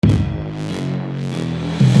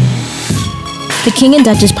The King and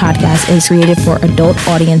Duchess podcast is created for adult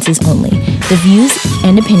audiences only. The views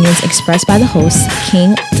and opinions expressed by the hosts,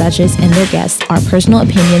 King, Duchess, and their guests are personal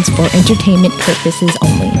opinions for entertainment purposes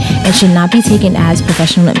only and should not be taken as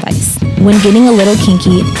professional advice. When getting a little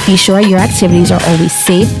kinky, be sure your activities are always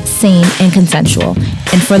safe, sane, and consensual.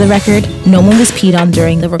 And for the record, no one was peed on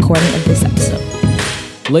during the recording of this episode.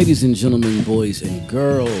 Ladies and gentlemen, boys and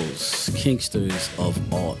girls, kinksters of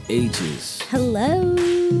all ages. Hello.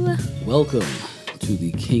 Welcome to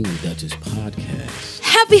the King and Duchess podcast.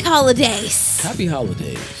 Happy holidays. Happy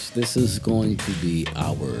holidays. This is going to be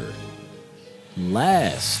our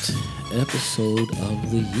last episode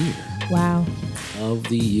of the year. Wow. Of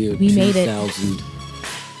the year we 2000. Made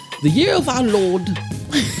it. The year of our Lord.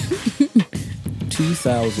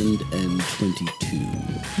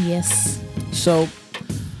 2022. Yes. So,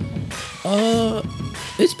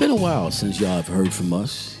 it's been a while since y'all have heard from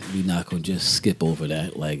us. We're not going to just skip over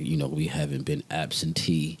that. Like, you know, we haven't been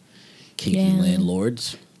absentee kinky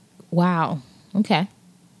landlords. Wow. Okay.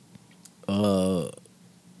 We're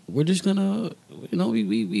just going to, you know,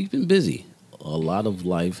 we've been busy. A lot of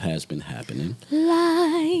life has been happening.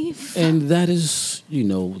 Life. And that is, you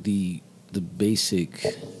know, the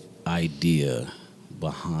basic idea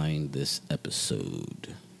behind this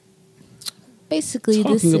episode. Basically,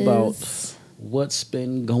 talking this about is what's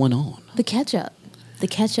been going on. The catch-up,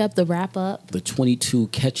 the wrap-up. The 22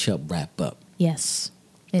 catch-up wrap-up. Yes.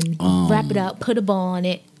 And wrap it up, put a bow on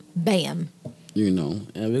it, bam. You know,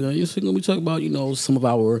 and we're going to be talking about, you know, some of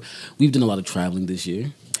we've done a lot of traveling this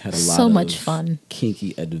year. Had a lot so of much fun.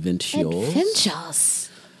 Kinky adventures.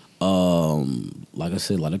 Like I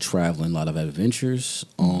said, a lot of traveling, a lot of adventures.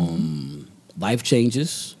 Life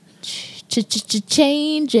changes.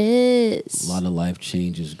 Changes. A lot of life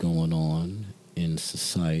changes going on in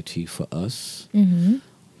society for us.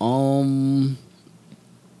 Mm-hmm.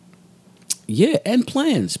 Yeah, and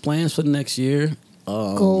plans for the next year.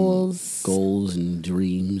 Goals and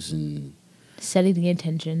dreams and setting the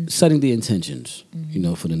intentions. You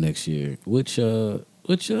know, for the next year, which you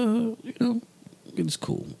know, it's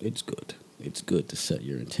cool. It's good. It's good to set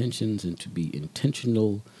your intentions and to be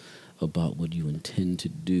intentional about what you intend to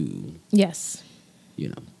do. Yes. You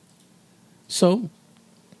know. So,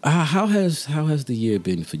 how has the year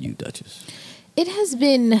been for you, Duchess? It has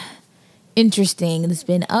been interesting. There's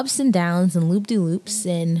been ups and downs and loop-de-loops,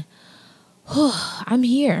 and I'm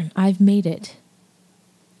here. I've made it.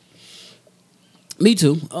 Me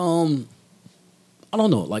too. I don't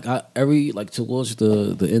know. Like towards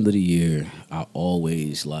the end of the year, I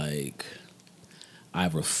always I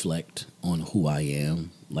reflect on who I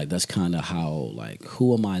am. Like that's kind of how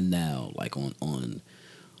who am I now? Like on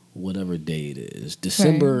whatever day it is,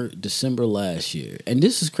 December last year, and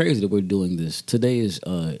this is crazy that we're doing this. Today is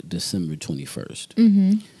December 21st.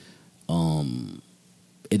 Mm-hmm.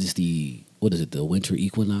 It is the winter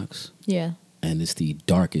equinox. Yeah. And it's the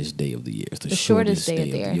darkest day of the year. It's the shortest day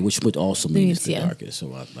of the year, which would also mean it's the darkest.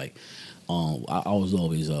 So I was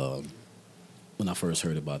always when I first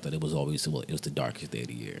heard about that, it was the darkest day of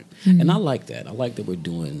the year, and I like that. I like that we're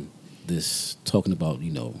doing this, talking about,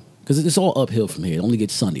 you know, because it's all uphill from here. It only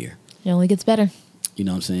gets sunnier. It only gets better. You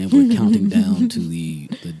know what I'm saying? We're counting down to the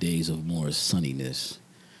days of more sunniness.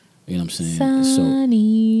 You know what I'm saying?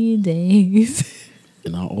 Sunny days.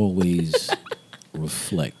 And I always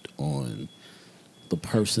reflect on the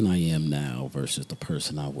person I am now versus the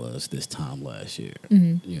person I was this time last year.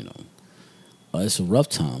 Mm-hmm. You know, it's a rough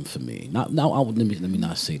time for me. Let me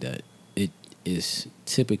not say that. It is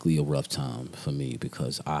typically a rough time for me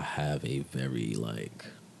because I have a very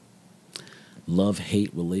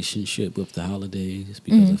love-hate relationship with the holidays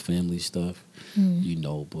because of family stuff. Mm-hmm. You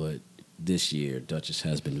know, but this year Duchess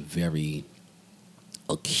has been very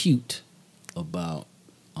acute about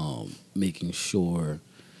making sure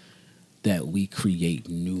that we create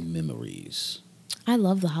new memories. I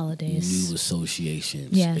love the holidays. New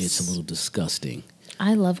associations. Yes. It's a little disgusting.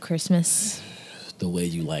 I love Christmas. The way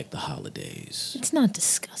you like the holidays. It's not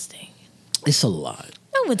disgusting. It's a lot.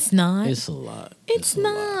 No, it's not. It's a lot. It's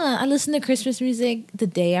not. I listen to Christmas music the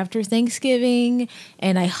day after Thanksgiving,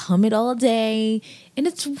 and I hum it all day, and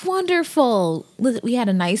it's wonderful. We had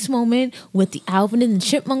a nice moment with the Alvin and the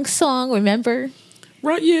Chipmunks song, remember?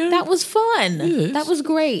 Right, yeah. That was fun. Yeah, that was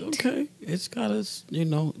great. Okay. It's got us, you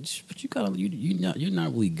know, but you're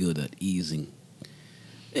not really good at easing.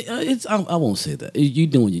 I won't say that. You're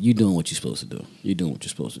doing what you're supposed to do. You're doing what you're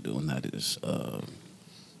supposed to do, and that is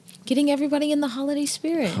getting everybody in the holiday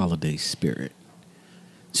spirit. Holiday spirit.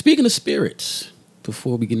 Speaking of spirits,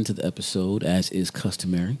 before we get into the episode, as is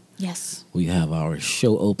customary, Yes. we have our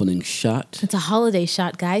show opening shot. It's a holiday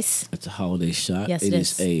shot, guys. It's a holiday shot. Yes, it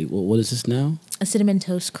is. What is this now? A cinnamon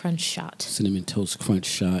toast crunch shot. Cinnamon toast crunch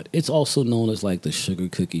shot. It's also known as like the sugar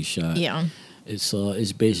cookie shot. Yeah. It's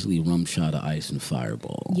basically rum shot of ice and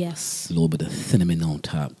Fireball. Yes. A little bit of cinnamon on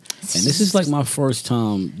top. And this is like my first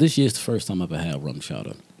time. This year's the first time I've ever had rum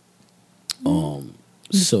chowder.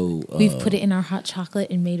 So we've put it in our hot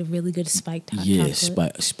chocolate and made a really good spiked hot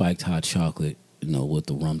chocolate. Spiked hot chocolate. With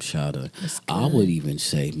the rum chowder. I would even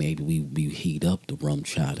say maybe we heat up the rum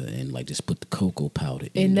chowder and like just put the cocoa powder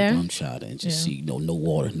in the rum chowder and just see no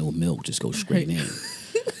water, no milk, just go straight in.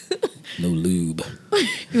 No lube.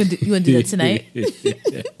 You want to do that tonight?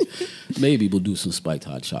 Maybe we'll do some spiked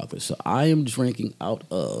hot chocolate. So I am drinking out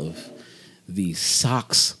of the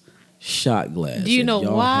Sox shot glass. Do you know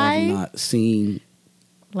why? Have not seen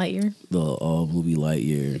Lightyear? The movie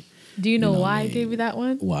Lightyear. Do you know why I gave you that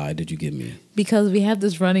one? Why did you give me? Because we have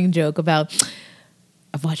this running joke about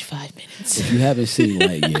I've watched 5 minutes. If you haven't seen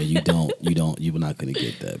Lightyear, you're not going to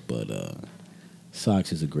get that. But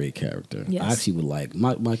Sox is a great character. Yes. I actually would like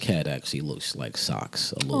my cat. Actually looks like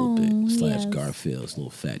Sox a little bit / Garfield's little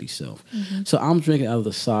fatty self. Mm-hmm. So I'm drinking out of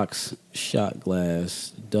the Sox shot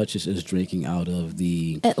glass. Duchess is drinking out of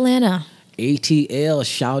the Atlanta ATL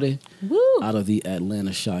shouted. Woo. Out of the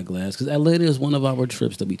Atlanta shot glass, because Atlanta is one of our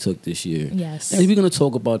trips that we took this year. Yes. And we're going to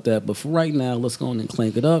talk about that, but for right now, let's go on and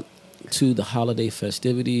clank it up to the holiday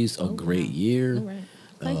festivities. A great year. All right.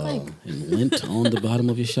 Clank, clank. And lint on the bottom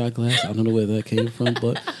of your shot glass. I don't know where that came from,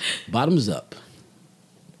 but bottoms up.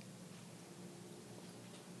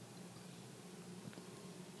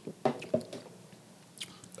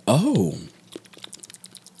 Oh.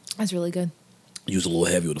 That's really good. Use a little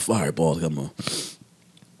heavy with the Fireball.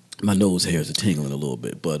 My nose hairs are tingling a little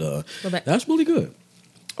bit, but that's really good.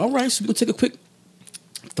 All right, so we're going to take a quick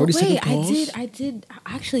 30-second pause. I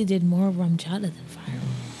actually did more rum chata than Fireball.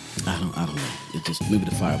 I don't know. It just maybe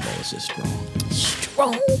the Fireball is just strong.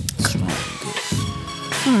 Strong. Good.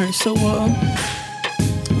 All right, so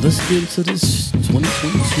let's get into this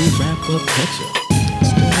 2022 wrap up catch up.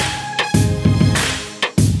 Let's do it.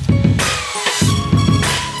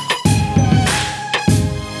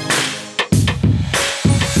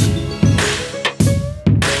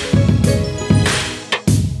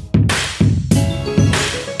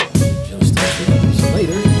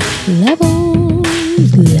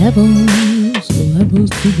 Levels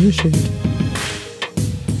to the shit.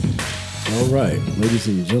 All right, ladies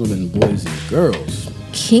and gentlemen, boys and girls.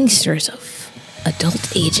 Kingsters of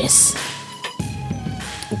adult ages.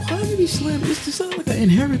 Why did he slam? This sounds like an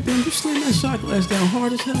inherent thing. You slammed that shot glass down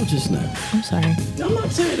hard as hell just now. I'm sorry. I'm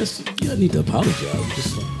not saying this. You don't need to apologize.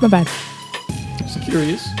 Just my bad. Just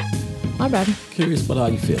curious. My bad. Curious about how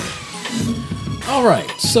you feel. All right,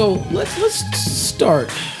 so let's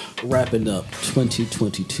start wrapping up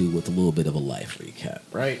 2022 with a little bit of a life recap,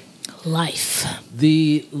 right? Life.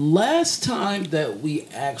 The last time that we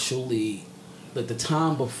actually, like the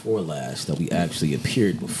time before last that we actually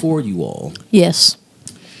appeared before you all. Yes.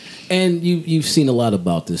 And you've seen a lot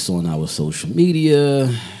about this on our social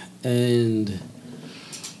media and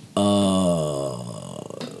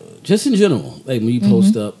just in general. Like when you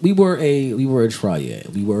post up, we were a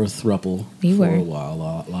triad. We were a throuple for a while.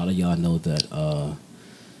 A lot of y'all know that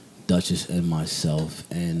Duchess and myself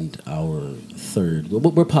and our third.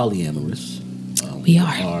 We're polyamorous. We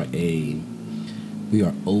are. We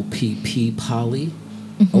are OPP poly.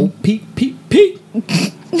 OPPP.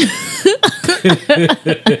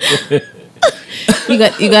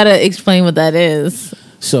 You gotta explain what that is.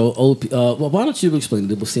 So, why don't you explain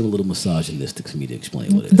it? It will seem a little misogynistic for me to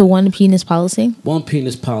explain what it is. The one penis policy? One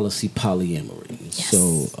penis policy, polyamory. Yes.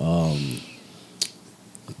 So,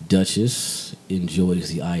 Duchess enjoys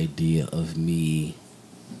the idea of me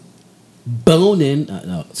boning.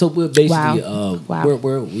 So we're basically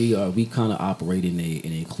we kind of operate in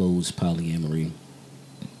a closed polyamory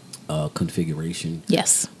configuration.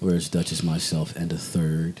 Yes. Whereas Duchess, myself, and the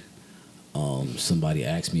third. Somebody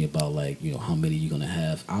asked me about how many you're gonna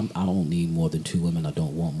have. I don't need more than 2 women. I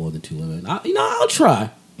don't want more than 2 women. I'll try.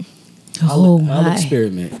 I'll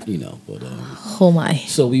experiment. But oh my.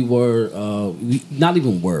 So we are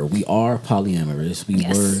polyamorous. We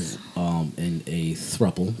were in a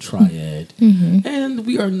throuple triad, and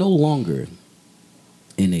we are no longer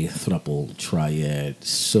in a throuple triad.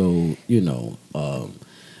 So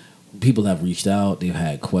people have reached out. They've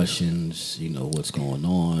had questions. What's going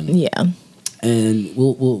on. Yeah. And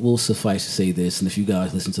we'll suffice to say this. And if you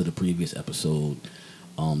guys listen to the previous episode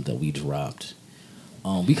that we dropped,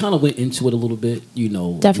 we kind of went into it a little bit.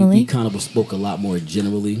 Definitely. We kind of spoke a lot more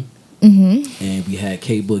generally and we had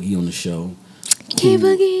K Boogie on the show. K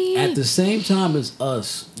Boogie At the same time as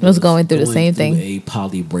us, was going through the same thing. A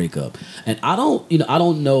poly breakup, and I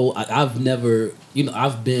don't know. I've never,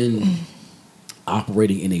 I've been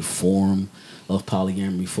operating in a form of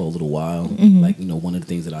polyamory for a little while. Like, one of the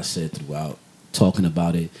things that I said throughout talking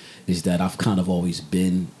about it is that I've kind of always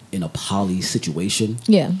been in a poly situation.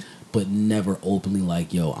 Yeah. But never openly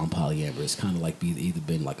like, yo, I'm polyamorous. It's kind of like either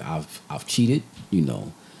been like I've cheated,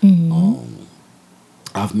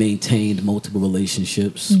 I've maintained multiple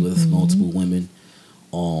relationships with multiple women.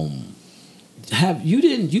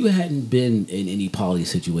 You hadn't been in any poly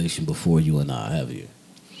situation before you and I, have you?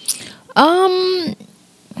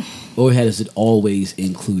 Or has it always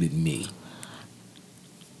included me?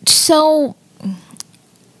 So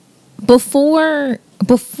before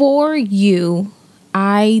you,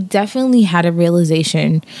 I definitely had a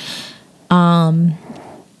realization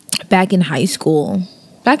back in high school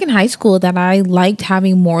that I liked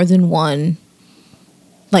having more than one,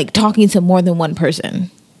 like talking to more than one person.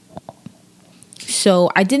 So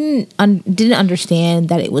I didn't understand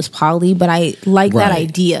that it was poly, but I liked that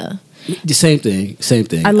idea. The same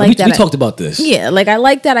thing. I like that. We talked about this. Yeah, like I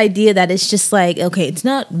like that idea that it's just like, okay, it's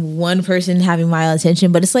not one person having my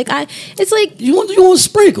attention, but it's like you want to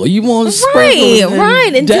sprinkle. You want to sprinkle,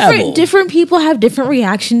 right, and different people have different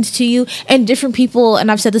reactions to you, and different people, and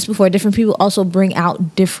I've said this before, different people also bring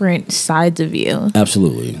out different sides of you.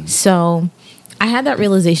 Absolutely. So I had that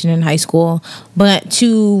realization in high school, but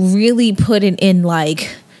to really put it in like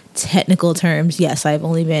technical terms, yes, I've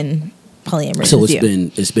only been polyamorous. So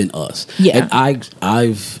it's been us. Yeah. And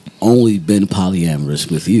I've only been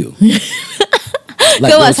polyamorous with you.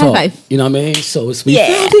 Like, go us, high five. You know what I mean? So we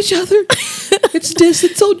found each other. It's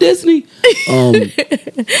so Disney.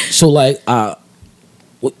 So like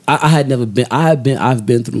I've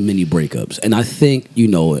been through many breakups, and I think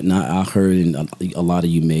and I heard, and a lot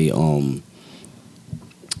of you may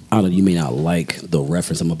not like the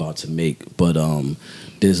reference I'm about to make, but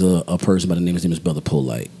there's a person by the name, his name is Brother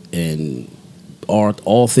Polite, and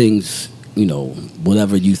all things,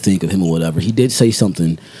 whatever you think of him or whatever, he did say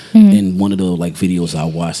something in one of the like videos I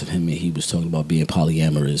watched of him, and he was talking about being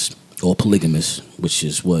polyamorous or polygamous, which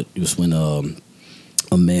is what it was when a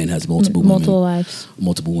man has multiple wives.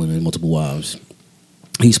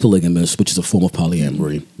 He's polygamous, which is a form of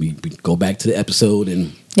polyamory. We go back to the episode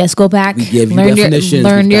and yes, go back. We give you definitions.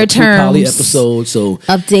 Learn your terms. Poly episodes, so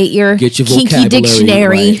update your get your kinky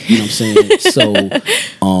dictionary. Right, you know what I'm saying? So,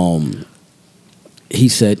 he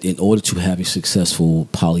said, in order to have a successful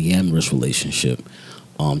polyamorous relationship,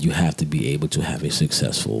 you have to be able to have a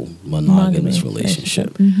successful monogamous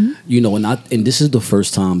relationship. And this is the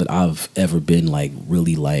first time that I've ever been like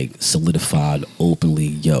really like solidified openly.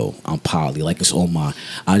 Yo, I'm poly. Like it's on my.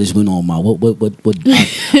 I just went on my I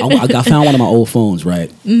found one of my old phones, right?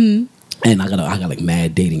 Mm-hmm. And I got like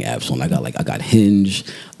mad dating apps on. I got Hinge,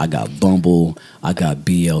 I got Bumble, I got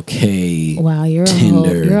BLK. Wow, you're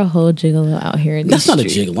a whole gigolo out here. In That's not a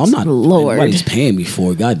gigolo. I'm not. Lord, nobody's paying me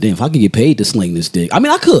for it. Goddamn, if I could get paid to sling this dick, I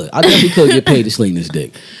mean, I could. I definitely could get paid to sling this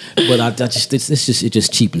dick. But it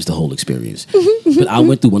just cheapens the whole experience. But I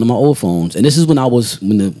went through one of my old phones, and this is when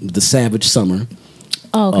the savage summer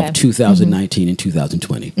of 2019 and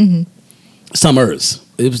 2020. Summers.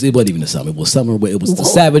 It wasn't even the summer. It was summer. It was the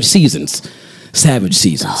savage seasons. Savage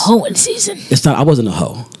seasons. The hoeing season. It's not. I wasn't a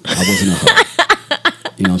hoe.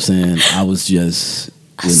 You know what I'm saying? I was just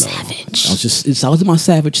savage. I was in my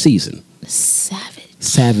savage season.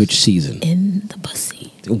 Savage season. In the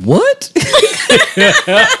pussy. What?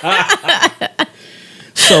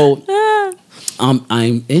 So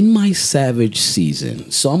I'm in my savage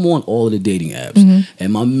season. So I'm on all of the dating apps,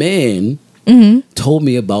 and my man told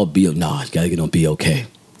me about nah, you gotta get on BOK.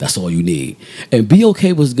 That's all you need. And BOK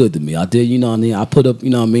was good to me. I did, I put up, I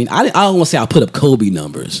don't want to say I put up Kobe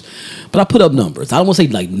numbers, but I put up numbers. I don't want to say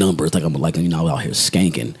like numbers, like I'm like, out here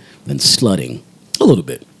skanking and slutting a little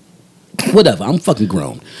bit. Whatever, I'm fucking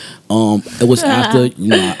grown. It was after,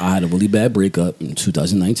 I had a really bad breakup in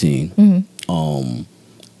 2019.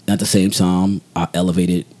 At the same time, I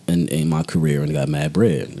elevated in my career and got mad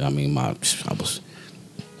bread. I mean, I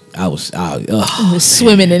was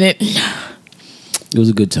swimming in it. It was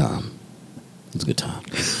a good time.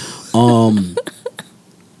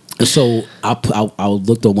 So I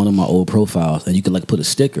looked at one of my old profiles, and you could like put a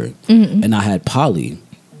sticker, and I had poly.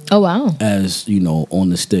 Oh wow! As on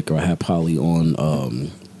the sticker, I had poly on.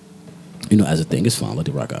 As a thing, it's fine. Let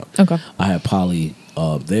it rock out. Okay. I had poly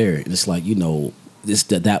there, and it's like this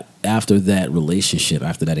that after that relationship,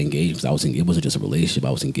 after that engagement, it wasn't just a relationship.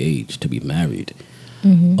 I was engaged to be married.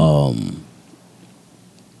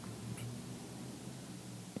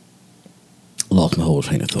 lost my whole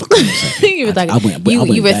train of thought. You were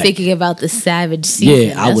you were thinking about the savage season.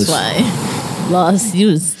 Yeah, That's why. Lost. He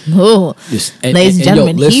was. Oh, ladies and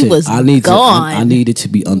gentlemen, listen, he was gone. I needed to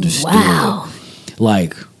be understood. Wow.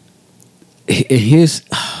 Like, here's.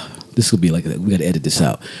 This would be like we got to edit this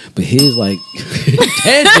out. But here's like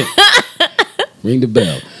tangent. Ring the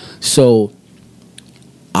bell. So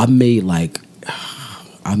I made like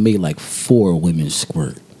 4 women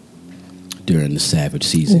squirt during the savage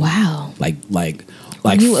season. Wow. Like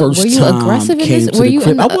were you time aggressive in came this? to Were the you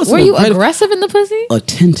crib. were you aggressive in the pussy?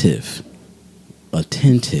 Attentive.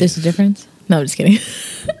 There's a difference? No, I'm just kidding.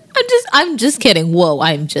 I'm just kidding. Whoa,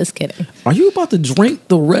 I'm just kidding. Are you about to drink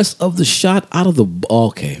the rest of the shot out of the...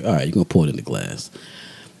 Okay, all right, you're going to pour it in the glass.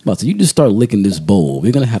 You just start licking this bowl.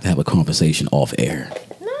 We're going to have a conversation off air.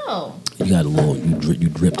 No. You got a little... You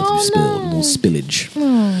dripped it, you spilled. A little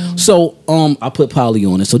spillage. So, I put poly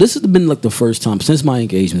on it. So this has been like the first time, since my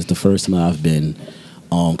engagement, it's the first time I've been...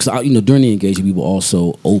 Because, during the engagement, we were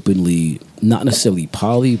also openly, not necessarily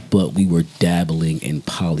poly, but we were dabbling in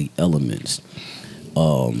poly elements.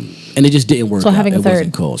 And it just didn't work. So having a third.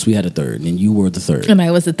 Wasn't called. So we had a third, and you were the third. And I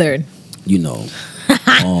was the third.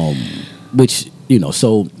 Which,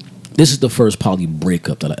 so this is the first poly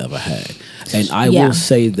breakup that I ever had. And I will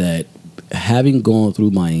say that having gone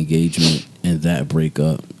through my engagement and that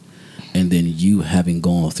breakup, and then you having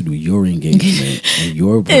gone through your engagement and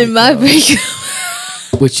your breakup. And my breakup.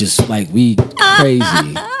 Which is like, we crazy.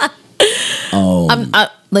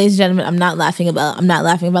 Ladies and gentlemen, I'm not laughing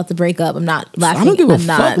about the breakup. I'm not laughing. I don't give a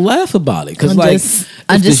fuck. Laugh about it, because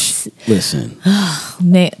listen.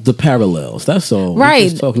 Man. The parallels. That's all. Right. We're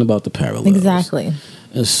just talking about the parallels. Exactly.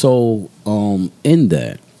 And so, in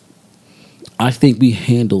that, I think we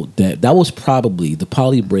handled that. That was probably the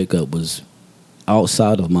poly breakup was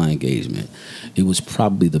outside of my engagement. It was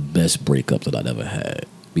probably the best breakup that I'd ever had,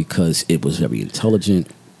 because it was very intelligent.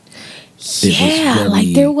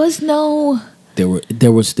 There was no.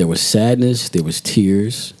 There was sadness. There was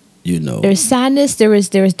tears. There was sadness. There was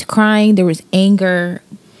crying. There was anger.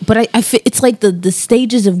 But I feel it's like the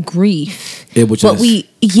stages of grief. It was just.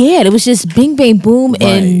 It was just bing bang boom, right.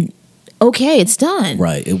 And okay, it's done.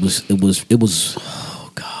 Right. It was.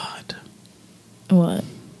 Oh God. What?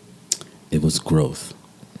 It was growth.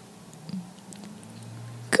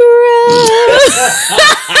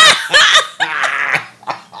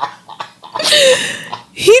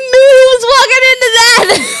 He knew he was walking into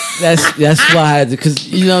that. That's why, because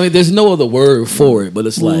there's no other word for it, but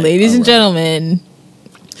it's like, ladies and gentlemen,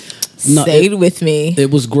 say it with me.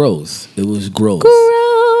 It was growth. It was growth.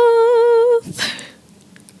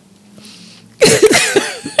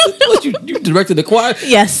 What, you directed the choir?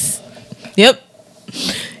 Yes. Yep.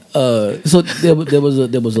 So there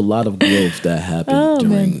was a lot of growth that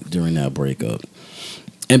happened during that breakup.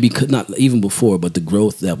 And because not even before, but the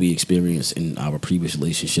growth that we experienced in our previous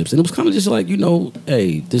relationships, and it was kind of just like,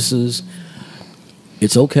 hey,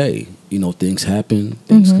 it's okay. Things happen,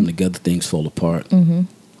 things come together, things fall apart. Mm-hmm.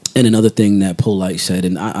 And another thing that Polite said,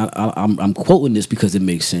 and I'm quoting this because it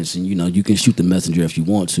makes sense, and you can shoot the messenger if you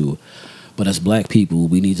want to, but as Black people,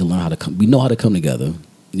 we need to learn how to come. We know how to come together.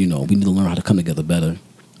 We need to learn how to come together better,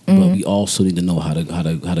 but we also need to know how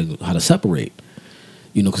to separate.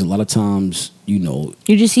 Because a lot of times, you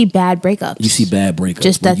just see bad breakups. You see bad breakups.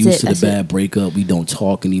 Just that's it. We're used to the bad breakup. We don't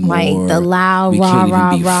talk anymore. Right, the loud, we rah, can't rah,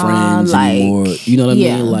 even be rah, friends anymore. You know what I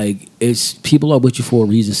mean? Like, it's people are with you for a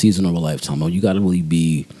reason, season, or a lifetime. You got to really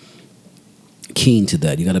be keen to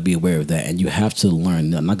that. You got to be aware of that, and you have to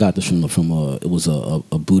learn. And I got this from it was a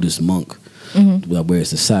Buddhist monk that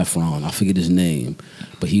wears the saffron. I forget his name,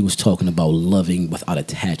 but he was talking about loving without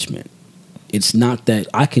attachment. It's not that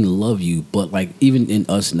I can love you, but like even in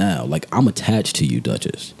us now, like I'm attached to you,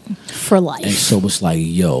 Duchess, for life. And so it's like,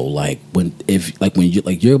 when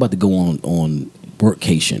you're about to go on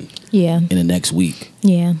workcation, in the next week,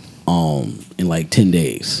 in like 10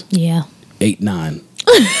 days, 8, 9,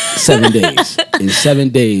 7 days. In 7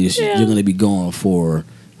 days, you're gonna be gone for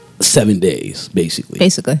 7 days,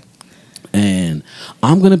 basically. And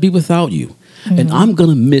I'm gonna be without you, and I'm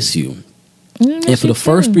gonna miss you. And for the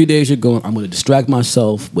first 3 days you're going, I'm going to distract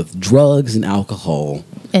myself with drugs and alcohol.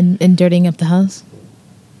 And dirtying up the house?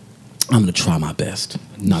 I'm going to try my best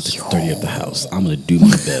not to dirty up the house. I'm going to do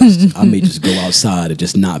my best. I may just go outside and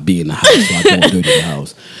just not be in the house so I don't dirty the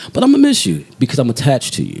house. But I'm going to miss you because I'm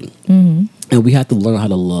attached to you. Mm-hmm. And we have to learn how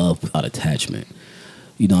to love without attachment.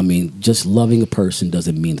 You know what I mean? Just loving a person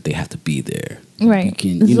doesn't mean that they have to be there. Right. You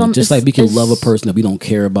can, just like we can love a person that we don't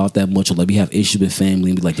care about that much, or like we have issues with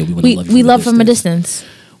family and be like, we want to love you. We love from a distance.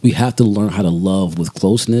 we have to learn how to love with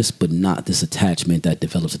closeness, but not this attachment that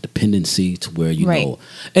develops a dependency to where, you Right. know,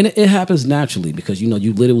 and it happens naturally because, you know,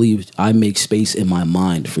 you literally, I make space in my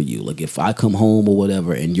mind for you. Like if I come home or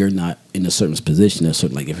whatever and you're not in a certain position, a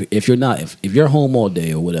certain, like if you're not, if you're home all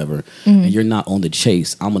day or whatever and you're not on the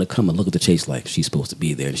chase, I'm going to come and look at the chase like she's supposed to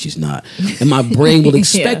be there and she's not. And my brain will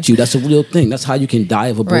expect you. That's a real thing. That's how you can die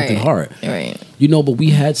of a broken heart. Right. You know, but we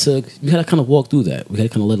had to kind of walk through that. We had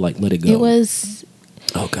to kind of let it go. It was.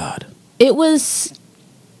 Oh God. It was.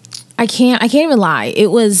 I can't even lie.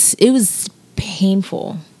 It was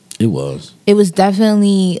painful. It was. It was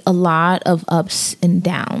definitely a lot of ups and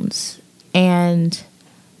downs,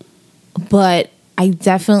 but I've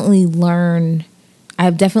definitely learned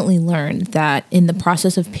that in the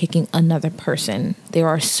process of picking another person, there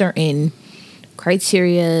are certain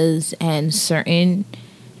criterias and certain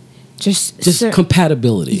just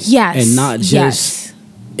compatibility. Yes. And not just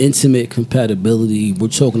intimate compatibility. We're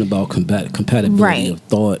talking about compatibility of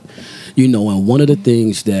thought, you know, and one of the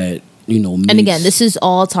things that, you know, and again, this is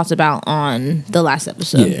all talked about on the last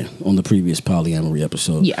episode. Yeah, on the previous polyamory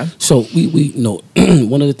episode. Yeah. So we you know,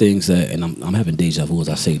 one of the things that, and I'm having deja vu as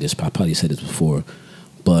I say this, I probably said this before,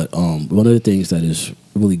 but one of the things that is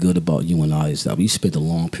really good about you and I is that we spent a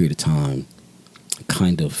long period of time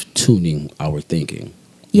kind of tuning our thinking.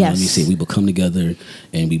 You know what I mean? Say we would come together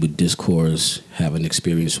and we would discourse, have an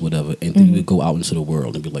experience, whatever, and then we would go out into the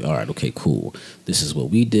world and be like, all right, okay, cool. This is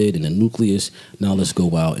what we did in the nucleus. Now let's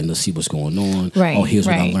go out and let's see what's going on. Right. Oh, here's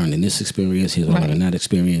what I learned in this experience. Here's what I learned in that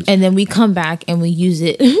experience. And then we come back and we use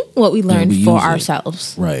it, what we learned for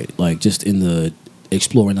ourselves. Right. Like just in the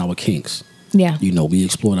exploring our kinks. Yeah. You know, we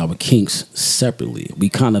explored our kinks separately. We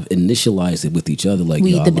kind of initialized it with each other. Like,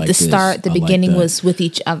 the beginning was with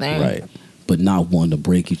each other. Right. But not wanting to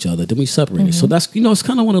break each other. Then we separated. So that's, you know, it's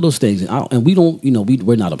kind of one of those things. And we don't, you know,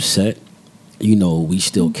 we're not upset. You know, we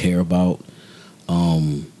still care about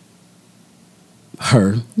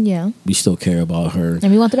her. Yeah. We still care about her.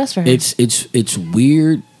 And we want the best for her. It's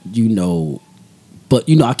weird, you know, but,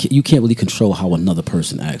 you know, you can't really control how another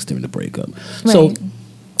person acts during the breakup. Right. So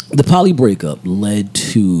the poly breakup led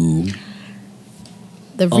to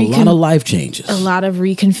a lot of life changes. A lot of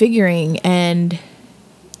reconfiguring and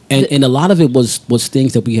a lot of it was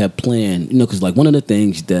things that we had planned, you know, because like one of the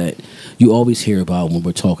things that you always hear about when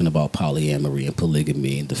we're talking about polyamory and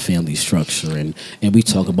polygamy and the family structure, and we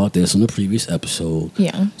talk about this on the previous episode.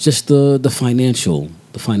 Yeah, just the financial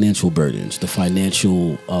burdens, the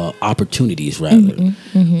financial opportunities, rather.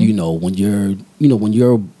 You know, when you're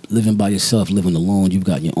living by yourself, living alone, you've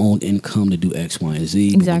got your own income to do X, Y, and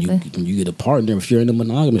Z. Exactly. When you get a partner, if you're in a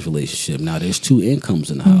monogamous relationship, now there's two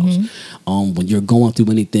incomes in the house. When you're going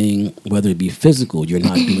through anything, whether it be physical, you're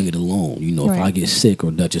not doing it alone. You know, if I get sick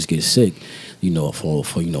or Duchess gets sick, you know, if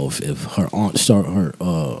her aunt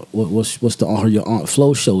your aunt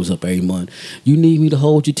Flo shows up every month, you need me to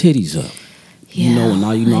hold your titties up. Yeah, you know, and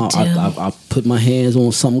now you know I put my hands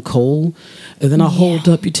on something cold, and then I hold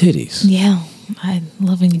up your titties. Yeah. I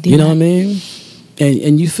love when you do that. You know what I mean?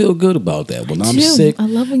 And you feel good about that. When I'm sick, I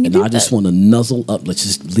love when you do that. I just want to nuzzle up. Let's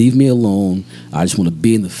just leave me alone. I just want to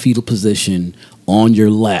be in the fetal position on your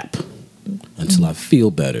lap until I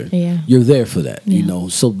feel better. Yeah. You're there for that, you know.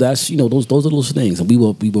 So that's, you know, those are those things. And we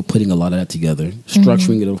were putting a lot of that together,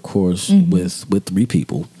 structuring it, of course, with 3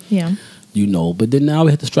 people. Yeah. You know, but then now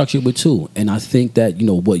we have to structure it with 2. And I think that, you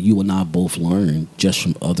know, what you and I both learned just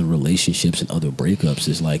from other relationships and other breakups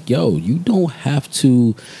is like, yo, you don't have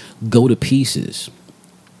to go to pieces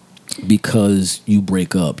because you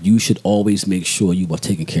break up. You should always make sure you are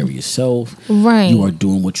taking care of yourself. Right. You are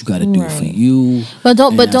doing what you got to do for you. But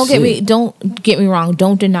don't get me wrong.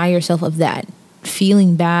 Don't deny yourself of that.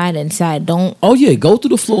 Feeling bad and sad, go through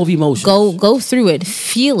the flow of emotions. Go through it,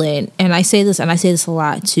 feel it. And I say this a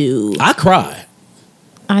lot too. I cry.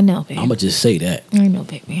 I know, baby. I'm gonna just say that. I know,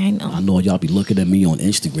 baby. I know. I know y'all be looking at me on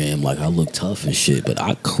Instagram like I look tough and shit, but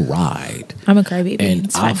I cried. I'm a crybaby. And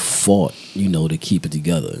I fought, you know, to keep it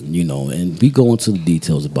together, you know, and we go into the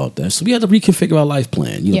details about that. So we had to reconfigure our life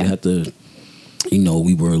plan. You know, we had to, you know,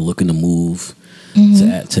 we were looking to move to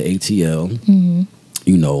ATL.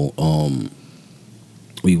 You know,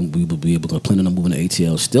 we would be able to planning on moving to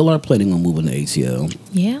ATL. Still are planning on moving to ATL.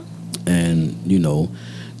 Yeah. And, you know,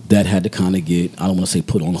 that had to kind of get, I don't want to say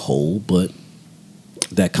put on hold, but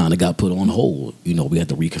that kind of got put on hold. You know, we had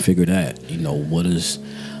to reconfigure that. You know,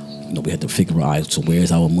 we had to figure out, so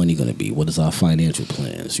where's our money going to be? What is our financial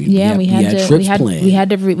plans? We had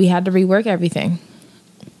to rework everything.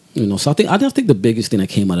 You know, so I think the biggest thing that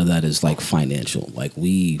came out of that is like financial. Like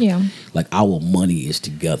like our money is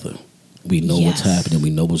together. We know what's happening.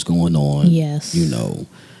 We know what's going on. Yes. You know,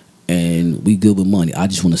 and we good with money. I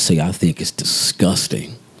just want to say I think it's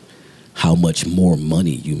disgusting how much more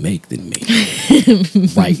money you make than me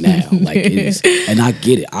right now. Like it is, and I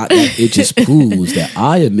get it. It just proves that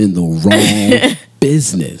I am in the wrong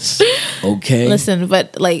business. Okay. Listen,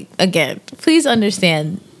 but like again, please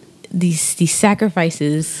understand these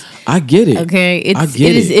sacrifices. I get it. Okay, it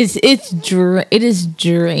is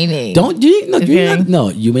draining. Don't you? No,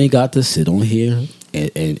 you ain't got to sit on here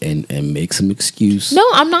and make some excuse. No,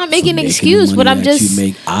 I'm not making an excuse, but I'm just.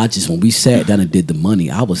 When we sat down and did the money,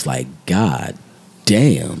 I was like, God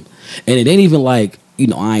damn. And it ain't even like,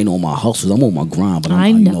 I ain't on my hustles. I'm on my grind, but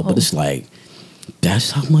I know. But it's like,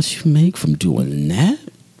 that's how much you make from doing that,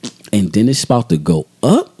 and then it's about to go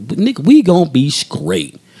up. But nigga, we gonna be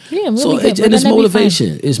great. Yeah, really so it's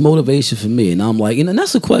motivation. It's motivation for me, and I'm like, and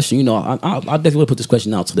that's the question. I definitely want to put this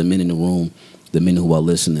question out to the men in the room, the men who are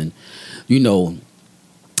listening.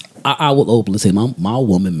 I will openly say my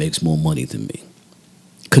woman makes more money than me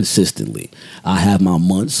consistently. I have my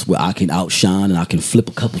months where I can outshine and I can flip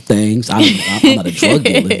a couple things. I'm not a drug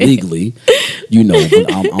dealer legally,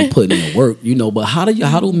 but I'm putting in the work, But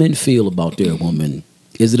how do men feel about their woman?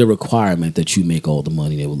 Is it a requirement that you make all the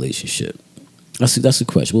money in a relationship? That's a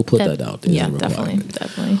question. We'll put that out there. Yeah, definitely.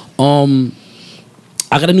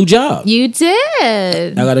 I got a new job. You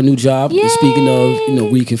did. I got a new job. Yay. Speaking of,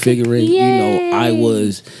 reconfiguring, Yay.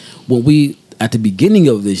 At the beginning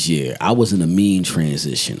of this year, I was in a mean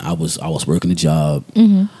transition. I was working a job.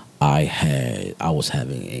 Mm-hmm. I was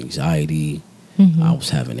having anxiety. Mm-hmm. I was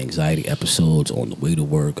having anxiety episodes on the way to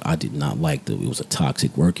work. I did not like it was a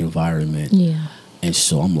toxic work environment. Yeah. And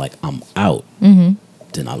so I'm like, I'm out. Mm-hmm.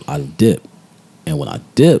 Then I dipped. And when I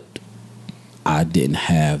dipped, I didn't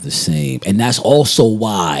have the same. And that's also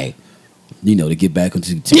why, to get back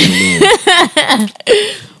into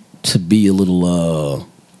to be a little,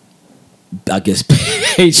 I guess,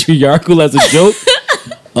 patriarchal as a joke.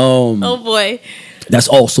 Oh, boy. That's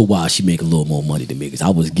also why she make a little more money than me, because I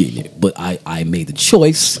was getting it. But I made the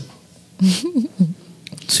choice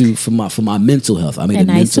for my mental health.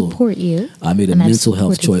 I support you. I made a mental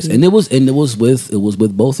health choice, and it was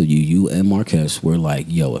with both of you and Marquez. We're like,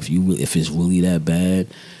 yo, if it's really that bad,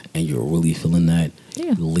 and you're really feeling that,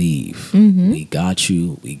 leave. Mm-hmm. We got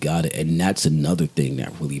you. We got it, and that's another thing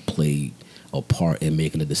that really played a part in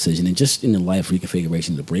making a decision, and just in the life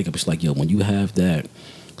reconfiguration, the breakup. It's like, yo, when you have that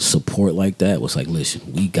support like that, it was like,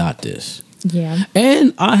 listen, we got this. Yeah.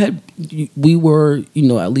 And we were,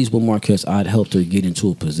 at least with Marquez, I'd helped her get into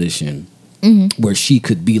a position where she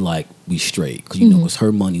could be like, we straight. Because, because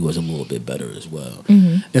her money was a little bit better as well.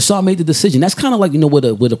 Mm-hmm. And so I made the decision. That's kind of like, where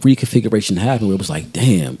the reconfiguration happened, where it was like,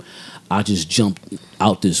 damn, I just jumped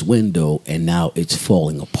out this window and now it's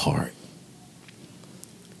falling apart.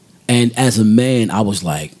 And as a man, I was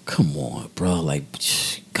like, come on, bro. Like,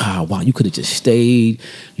 God, wow, you could have just stayed.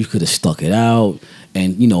 You could have stuck it out.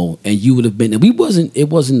 And, and you would have been, and we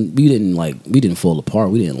didn't fall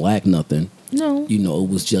apart. We didn't lack nothing. No. It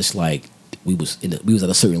was just like, we was at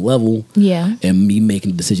a certain level. Yeah. And me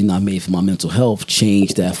making the decision I made for my mental health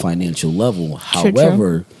changed that financial level.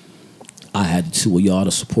 However, I had the two of y'all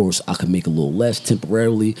to support so I could make a little less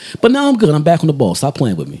temporarily. But now I'm good. I'm back on the ball. Stop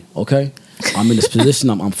playing with me, okay? I'm in this position.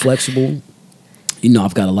 I'm flexible.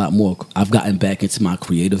 I've got a lot more. I've gotten back into my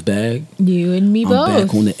creative bag. You and me both. I'm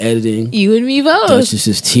back on the editing. You and me both. Duchess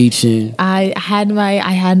is teaching. I had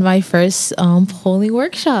my first polling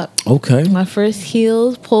workshop. Okay. My first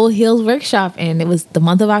pole heels workshop, and it was the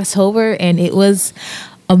month of October, and it was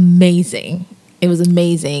amazing. It was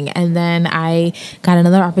amazing. And then I got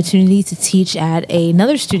another opportunity to teach at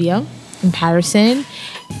another studio in Patterson,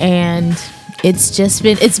 and it's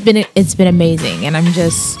been amazing, and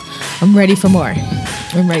I'm ready for more.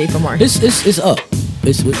 I'm ready for more. It's up.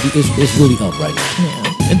 It's really up right now.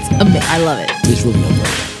 Yeah, I love it. It's really up right now.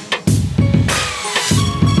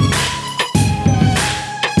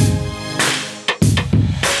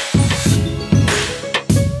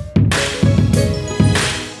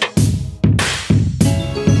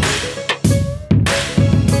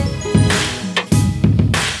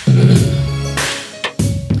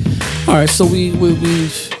 All right, so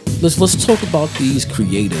let's talk about these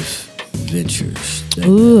creative ventures that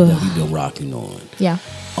we've been rocking on. Yeah.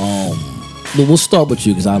 We'll start with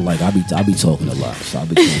you because I be talking a lot, so I'll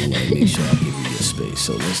be trying to make sure I give you your space.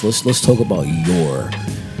 So let's talk about your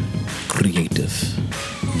creative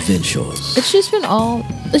ventures. It's just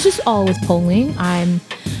all with polling. I'm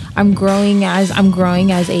growing as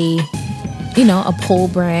a a pole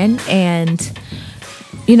brand, and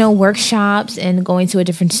workshops and going to a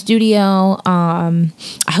different studio. I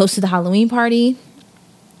hosted the Halloween party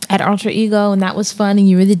at Alter Ego, and that was fun. And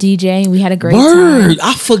you were the DJ, and we had a great Word, time.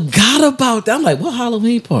 I forgot about that. I'm like, what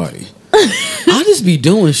Halloween party? I just be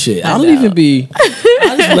doing shit. I don't know. even be.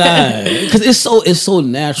 I just lie because it's so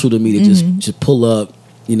natural to me to just pull up.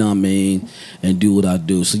 You know what I mean, and do what I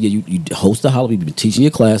do. So yeah, you host the Halloween. You've been teaching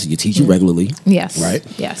your class. You're teaching regularly. Yes. Right.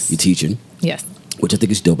 Yes. You're teaching. Yes. Which I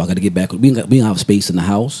think is dope. I got to get back. We don't have space in the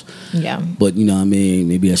house. Yeah. But you know what I mean.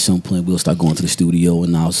 Maybe at some point we'll start going to the studio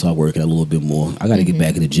and I'll start working a little bit more. I got to get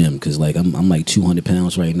back in the gym because like I'm like 200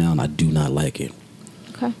 pounds right now and I do not like it.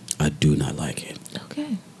 Okay. I do not like it.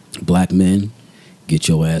 Okay. Black men, get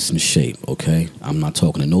your ass in shape. Okay. I'm not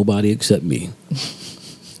talking to nobody except me.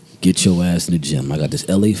 Get your ass in the gym. I got this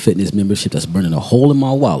LA Fitness membership that's burning a hole in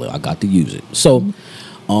my wallet. I got to use it. So,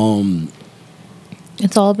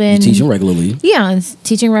 it's all been you're teaching regularly. Yeah, I'm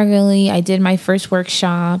teaching regularly. I did my first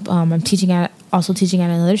workshop. I'm also teaching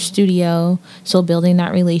at another studio. So building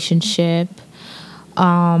that relationship.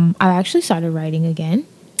 I actually started writing again.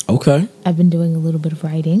 Okay. I've been doing a little bit of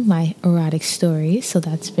writing, my erotic stories. So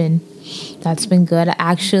that's been good. I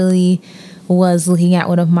actually was looking at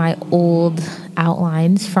one of my old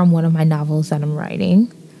outlines from one of my novels that I'm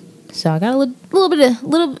writing. So I got a little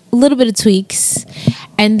bit of tweaks.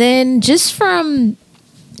 And then just from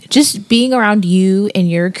being around you and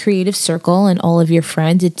your creative circle and all of your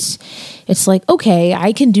friends, it's like, okay,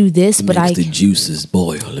 I can do this, but the juices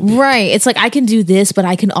boil a bit. Right. It's like I can do this, but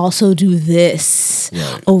I can also do this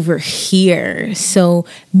over here. So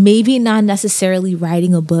maybe not necessarily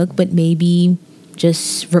writing a book, but maybe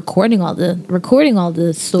just recording all the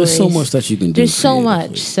stories. There's so much that you can do. There's so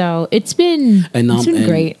much. So it's been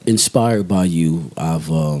great. Inspired by you,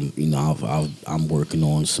 I'm working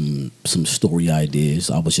on some story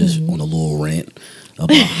ideas. I was just on a little rant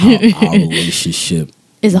about how our relationship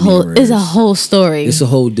is a whole story. It's a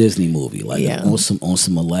whole Disney movie. Like on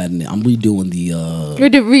some Aladdin. I'm redoing the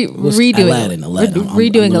Aladdin. I'm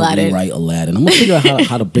Aladdin. Right, Aladdin. I'm gonna figure out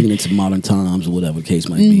how to bring it into modern times or whatever the case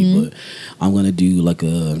might be. But I'm gonna do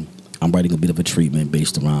I'm writing a bit of a treatment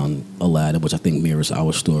based around Aladdin, which I think mirrors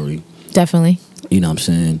our story. Definitely. You know what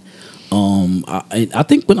I'm saying? I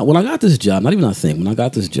think when I got this job, when I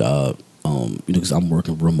got this job, because I'm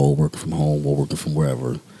working remote, working from home, or working from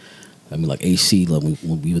wherever. I mean, like AC, like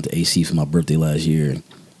when we went to AC for my birthday last year.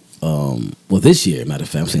 This year, matter of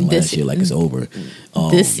fact, I'm saying last year like it's over.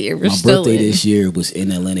 This year, my birthday this year was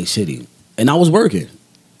in Atlantic City, and I was working.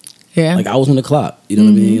 Yeah, like I was on the clock. You know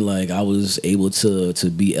what I mean? Like I was able to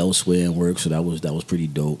be elsewhere and work, so that was pretty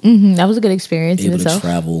dope. That was a good experience. Able to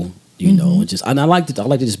travel, you know, and I like to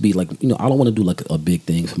just be like, I don't want to do like a big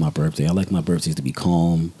thing for my birthday. I like my birthdays to be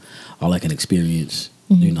calm. I like an experience.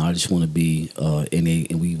 I just want to be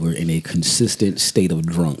and we were in a consistent state of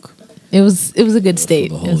drunk. It was a good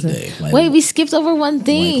state. For the whole day. Wait, we skipped over one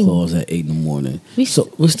thing. White Claws at 8 a.m. So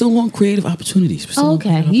we're still on creative opportunities.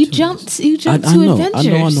 Okay, you jumped to adventures. I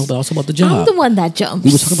know, but also about the job. I'm the one that jumps.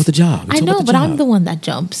 We were talking about the job. I know, but I'm the one that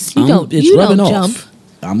jumps. You don't jump.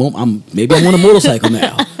 Maybe I'm on a motorcycle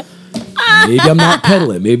now. Maybe I'm not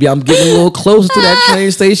pedaling. Maybe I'm getting a little closer to that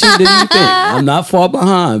train station than you think. I'm not far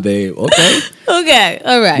behind, babe. Okay. Okay.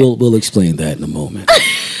 All right. We'll explain that in a moment.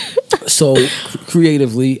 So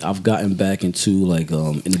creatively, I've gotten back into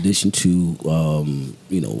in addition to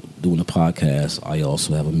doing a podcast, I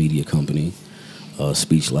also have a media company,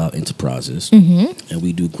 Speech Loud Enterprises, and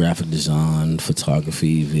we do graphic design,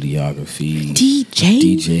 photography, videography,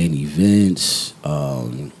 DJing events.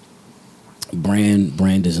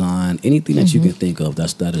 Brand design, anything that you can think of,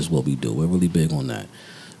 that is what we do. We're really big on that.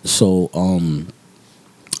 So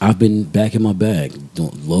I've been back in my bag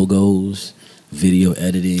doing logos, video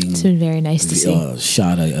editing. It's been very nice to see.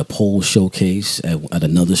 Shot a pole showcase at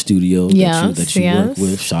another studio that you work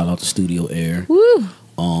with. Shout out to Studio Air. Woo.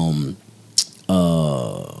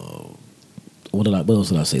 What else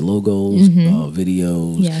did I say? Logos,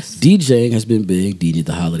 videos. Yes. DJing has been big. DJ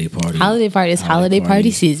the holiday party. Holiday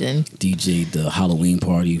party season. DJ the Halloween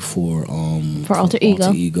party for Alter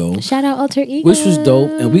Ego. Shout out Alter Ego. Which was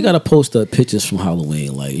dope. And we gotta post up pictures from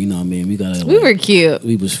Halloween. Like, you know what I mean? We were cute.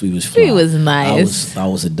 We was fly. We was nice. I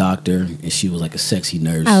was a doctor and she was like a sexy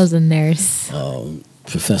nurse. I was a nurse.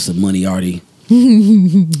 Professor Moneyarty.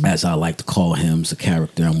 As I like to call him, it's a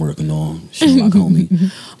character I'm working on, Sherlock homie.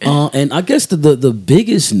 And I guess the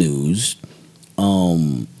biggest news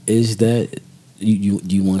is that do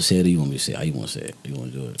you want to say it or you want me to say it? How you want to say it? You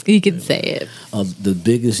want to do it? You can say it. The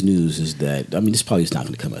biggest news is that, this probably is not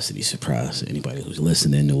going to come as any surprise to anybody who's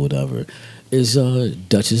listening or whatever, is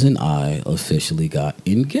Duchess and I officially got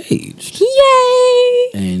engaged. Yay!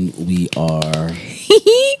 And we are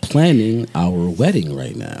planning our wedding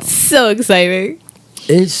right now. So exciting.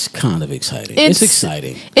 It's kind of exciting. It's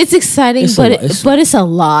exciting. It's exciting, but it's a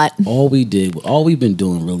lot. All we've been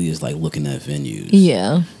doing really is like looking at venues.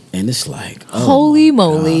 Yeah. And it's like, holy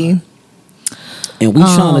moly. God. And we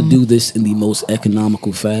trying to do this in the most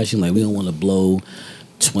economical fashion. Like, we don't want to blow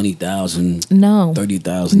 $20,000,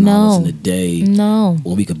 $30,000 in a day. No.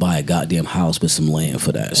 When we could buy a goddamn house with some land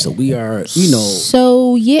for that. So we are, you know.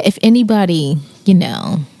 So yeah, if anybody,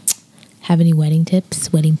 have any wedding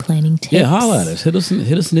tips, wedding planning tips? Yeah, holla at us. Hit us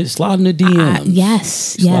in slide in the DMs.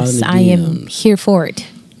 Yes, I am here for it.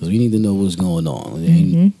 Because we need to know what's going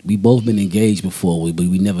on. We both been engaged before, but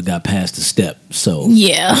we never got past the step. So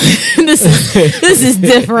yeah, this is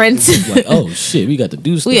different. Like, oh shit, we got to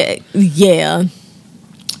do stuff. Yeah.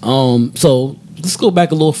 So let's go back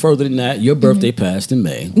a little further than that. Your birthday passed in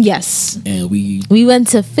May. Yes. And we went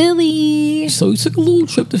to Philly. So we took a little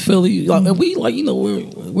trip to Philly. And we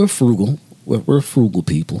we're frugal. We're frugal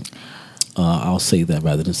people. I'll say that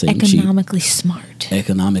rather than saying economically cheap. Smart.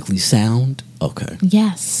 Economically sound. Okay.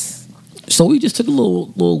 Yes. So we just took a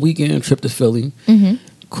little weekend trip to Philly.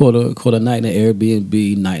 Caught a night in an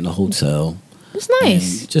Airbnb, night in a hotel. It was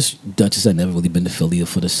nice. And just Duchess had never really been to Philly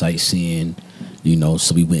for the sightseeing.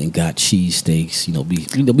 So we went and got cheesesteaks.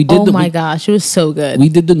 We did. Oh my gosh, it was so good. We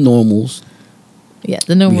did the normals. Yeah,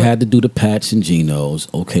 the normal. We had to do the Pats and Genos.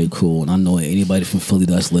 Okay, cool. And I know anybody from Philly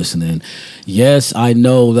that's listening. Yes, I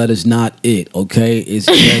know that is not it. Okay, it's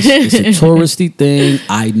a touristy thing.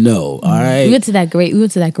 I know. All right. We went to that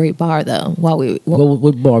great bar though. While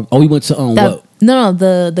what bar? Oh, we went to what? No,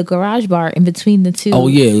 the garage bar in between the two. Oh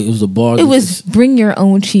yeah, it was a bar. It was bring your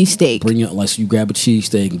own cheesesteak. So you grab a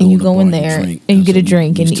cheesesteak and you go in there and you get a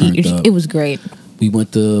drink and eat. It was great. We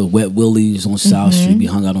went to Wet Willie's on South Street. We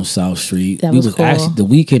hung out on South Street. That was cool. Actually the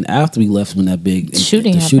weekend after we left when that big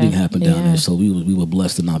shooting happened down there. So we were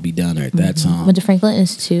blessed to not be down there at that time. Went to Franklin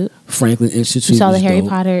Institute. We saw the Harry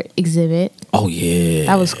Potter exhibit. Oh yeah,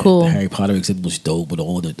 that was cool. The Harry Potter exhibit was dope. With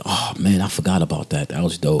all the I forgot about that. That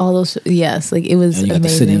was dope. All those it was and you amazing. got to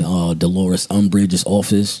sit in Dolores Umbridge's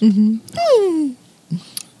office.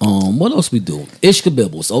 What else we do?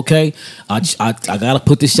 Ishkabibbles, okay? I gotta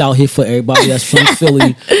put this out here for everybody that's from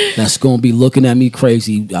Philly that's gonna be looking at me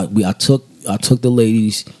crazy. I took the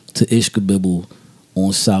ladies to Ishkabibble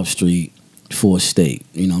on South Street for a steak.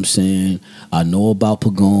 You know what I'm saying? I know about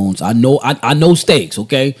Pagones. I know steaks,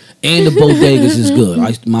 okay? And the bodegas is good.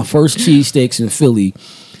 My first cheesesteaks in Philly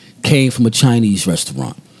came from a Chinese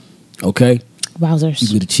restaurant. Okay? Wowzers.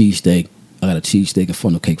 You get a cheesesteak. I got a cheesesteak and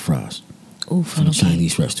funnel cake fries. Ooh, from a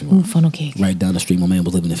Chinese restaurant. Ooh, funnel cake. Right down the street. My man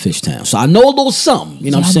was living in Fishtown. So I know a little something.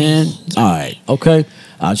 You know what I'm saying? All right. Okay.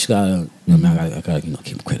 I just gotta, I gotta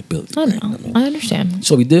keep credibility. I know. I understand.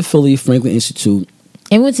 So we did Philly, Franklin Institute.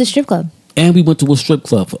 And we went to the strip club. And we went to a strip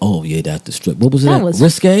club. Oh, yeah, that's the strip. What was that? Was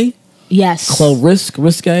Risque? Yes. Club Risque?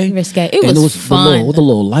 Risque. It was fun. With the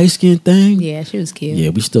little light-skinned thing. Yeah, she was cute. Yeah,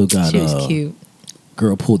 we still got... She was cute.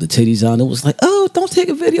 Girl pulled the titties out and it was like, oh, don't take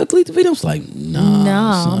a video, delete the video. I was like, nah.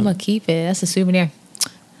 No, I'm going to keep it. That's a souvenir.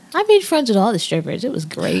 I made friends with all the strippers. It was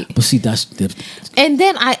great. But see, and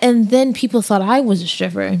then people thought I was a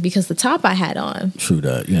stripper because the top I had on. True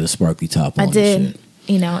that. You had a sparkly top on. I did. And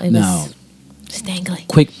shit. It was stangly.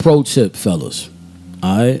 Quick pro tip, fellas.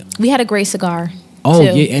 All right. We had a great cigar. Oh,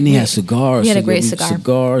 too. Yeah, and they had cigars. We had a great cigar.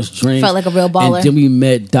 Cigars, drinks. Felt like a real baller. And then we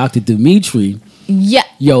met Dr. Dimitri. Yeah.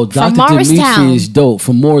 Yo, Dr. Dimitri is dope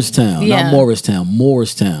from Morristown. Yeah. Not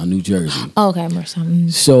Morristown, New Jersey. Oh, okay, Morristown.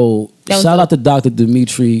 So shout out to Dr.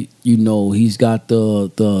 Dimitri. He's got the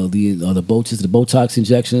Botox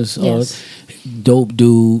injections. Yes. Dope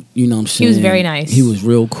dude. You know what I'm saying? He was very nice. He was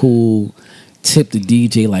real cool. Tipped the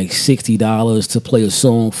DJ like $60 to play a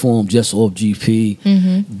song for him just off GP.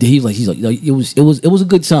 He's like, it was a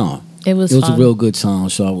good time. It was a real good time.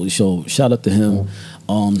 So shout out to him.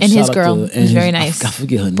 And his girl was very nice. I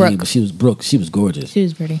forget her Brooke. name, but she was Brooke. She was gorgeous. She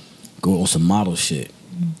was pretty. Go on some model shit.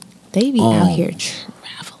 They be out here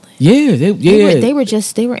traveling. Yeah,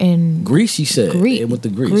 they were in Greece. She said they went to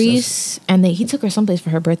Greece, and he took her someplace for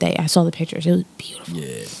her birthday. I saw the pictures. It was beautiful.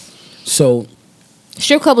 Yeah. So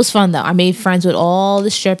strip club was fun though. I made friends with all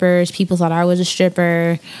the strippers. People thought I was a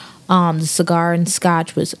stripper. The cigar and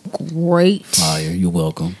scotch was great. Fire. You're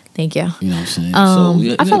welcome. Thank you. You know what I'm saying?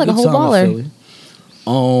 I felt like a whole baller.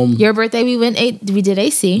 Your birthday, we did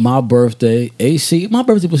AC. My birthday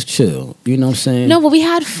was chill. You know what I'm saying? No, but we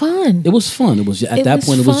had fun. It was fun. It was at that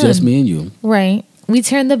point it was just me and you. Right. We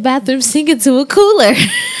turned the bathroom sink into a cooler.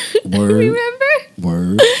 Word. Remember?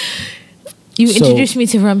 Word. You introduced me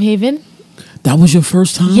to Rum Haven. That was your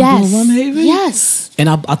first time doing Rum Haven? Yes. And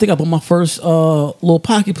I think I bought my first little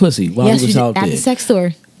pocket pussy while he was out there. At the sex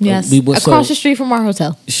store. Yes, We went, across the street from our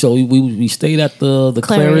hotel. So we stayed at the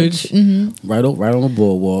Claridge, Mm-hmm. right on the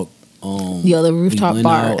boardwalk. Yo, the rooftop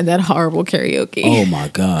bar out, and that horrible karaoke. Oh my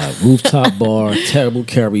God, rooftop bar, terrible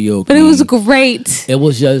karaoke. But it was great. It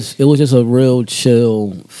was just a real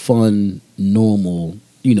chill, fun, normal.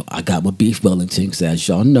 You know, I got my beef Wellington, 'cause as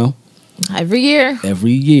y'all know, every year,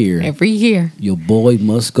 your boy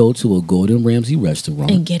must go to a Gordon Ramsay restaurant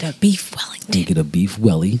and get a beef Wellington. And get a beef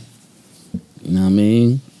welly. You know what I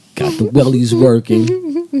mean? Got the wellies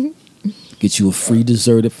working. Get you a free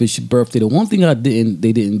dessert if it's your birthday. The one thing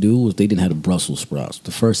they didn't do was they didn't have the Brussels sprouts.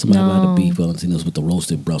 The first time I ever had a beef Wellington was with the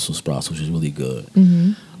roasted Brussels sprouts, which was really good.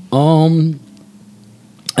 Mm-hmm.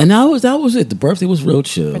 And that was it. The birthday was real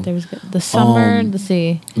chill. Birthday was good. The summer, let's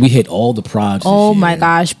see. We hit all the Prides. Oh my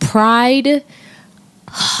gosh, Pride!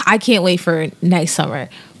 I can't wait for next summer.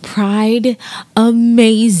 Pride,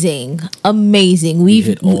 amazing. We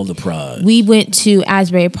hit all the Pride. We went to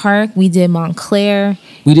Asbury Park. We did Montclair.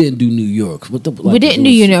 We didn't do New York. We didn't do New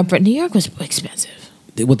York, but New York was expensive.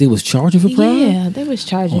 What they was charging for Pride? Yeah, they was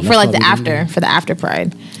charging for like the after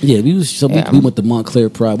Pride. Yeah, we went to Montclair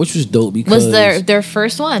Pride, which was dope because was their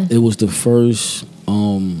first one. It was the first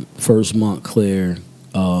Montclair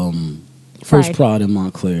first Pride in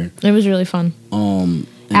Montclair. It was really fun.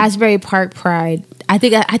 Asbury Park Pride. I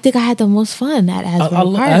think I had the most fun at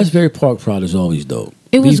Asbury Park. Asbury Park Pride is always dope.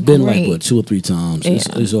 We've been great. like 2 or 3 times. Yeah.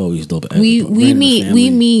 It's always dope. We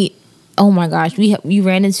meet. Oh my gosh, we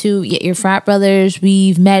ran into your frat brothers.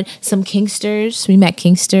 We've met some Kingsters. We met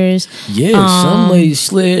Kingsters. Yeah, some lady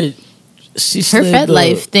slid. She slid her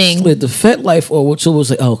FetLife thing. Slid the FetLife, or which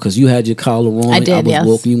was like, because you had your collar on. I did. I was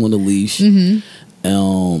walking you on the leash.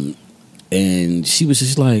 Mm-hmm. And she was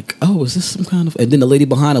just like, "Oh, is this some kind of?" And then the lady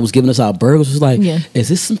behind her was giving us our burgers. Was like, "Is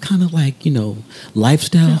this some kind of like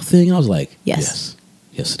lifestyle thing?" And I was like, "Yes,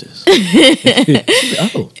 it is."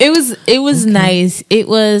 It was nice. It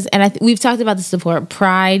was, and we've talked about this before.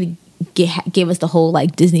 Pride gave us the whole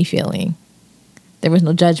like Disney feeling. There was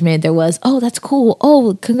no judgment. There was, oh, that's cool.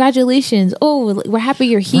 Oh, congratulations. Oh, we're happy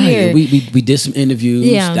you're here. Right. We did some interviews.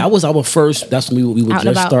 Yeah. That was our first. That's when we were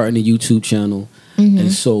just starting the YouTube channel. Mm-hmm.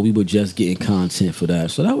 And so we were just getting content for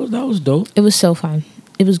that. So that was dope. It was so fun.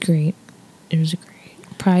 It was great.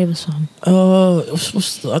 Pride was fun.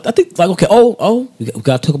 I think like okay. We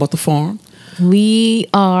got to talk about the farm. We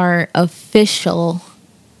are official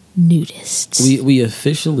nudists. We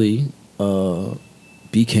officially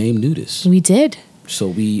became nudists. We did. So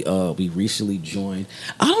we recently joined.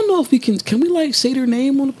 I don't know if we can we like say their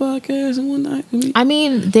name on the podcast and whatnot? They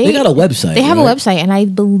got a website. They have a website, and I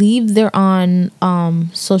believe they're on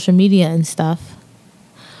social media and stuff.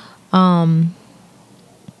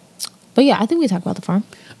 But yeah, I think we talk about the farm.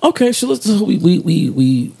 Okay, so we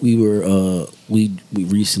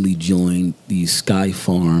recently joined the Sky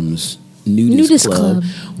Farms Nudist Club,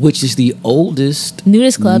 which is the oldest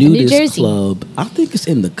nudist club in New Jersey. I think it's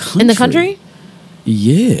in the country. In the country?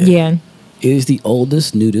 Yeah. Yeah. It is the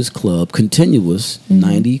oldest nudist club, continuous,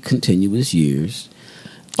 90 continuous years.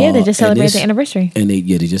 Yeah, they just celebrated the anniversary. And they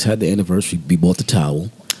just had the anniversary. We bought the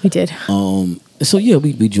towel. We did. So yeah,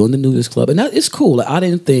 we joined the nudist club, and it's cool. Like, I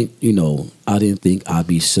didn't think I'd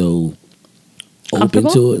be so open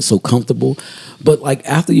to it, so comfortable. But like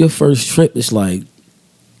after your first trip, it's like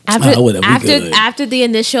after the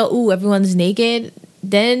initial everyone's naked,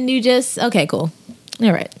 then you just okay, cool,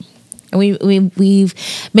 all right. And we've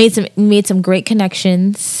made some great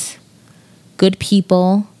connections, good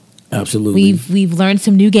people. Absolutely, we've learned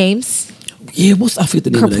some new games. Yeah, I forget the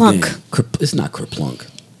name Kerplunk. of that game. It's not Kerplunk.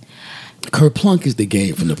 Kerplunk is the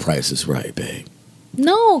game from The Price is Right, babe.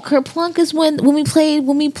 No, Kerplunk is when we played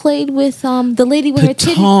with the lady with her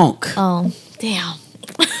titty. Oh, damn.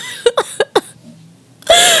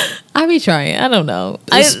 I be trying. I don't know.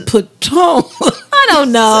 It's Patonk. I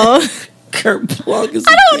don't know. Kerplunk is.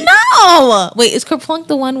 I don't know. Wait, is Kerplunk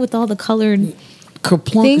the one with all the colored?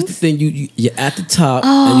 Kerplunk things? is the thing you're at the top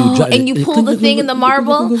and you pull the thing in the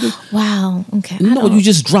marble. Wow. Okay. No, you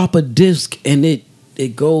just drop a disc and it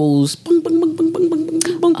goes bung, bung, bung, bung, bung, bung,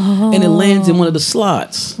 bung, bung, and it lands in one of the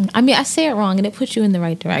slots. I mean, I say it wrong and it puts you in the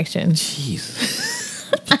right direction. Jeez.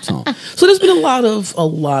 So there's been a lot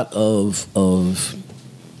of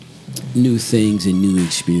new things and new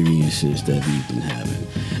experiences that we've been having,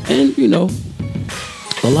 and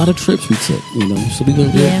a lot of trips we took. So we're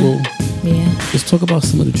gonna let's talk about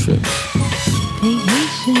some of the trips.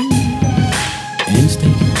 Vacation and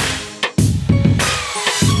staycation.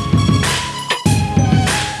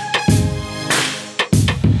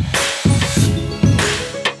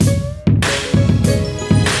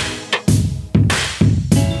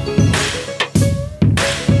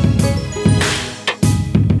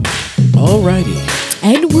 Alrighty.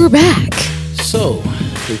 And we're back. So,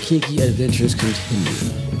 the kinky adventures continue.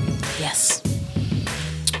 Yes.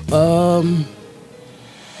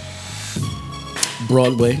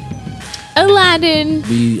 Broadway. Aladdin.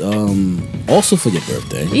 We also for your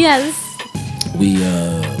birthday. Yes. We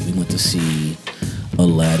went to see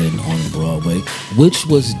Aladdin on Broadway, which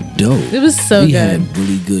was dope. It was so we good. had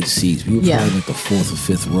really good seats. We were probably like the 4th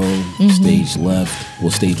or 5th row, stage left, well,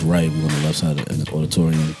 stage right. We were on the left side of the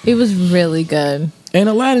auditorium. It was really good. And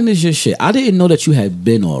Aladdin is your shit. I didn't know that you had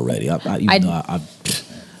been already. I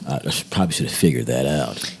probably should have figured that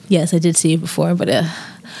out. Yes, I did see it before, but it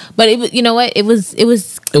was, you know what? It was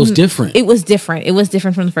different. It was different. It was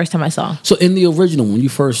different from the first time I saw. So in the original, when you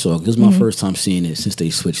first saw it, this is my first time seeing it since they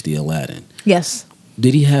switched the Aladdin. Yes.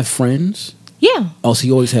 Did he have friends? Yeah. Oh, so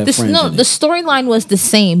he always had friends. No, in it. the storyline was the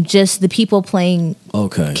same, just the people playing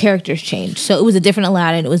characters changed. So it was a different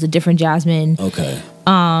Aladdin. It was a different Jasmine. Okay.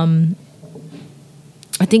 I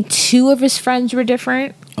think 2 of his friends were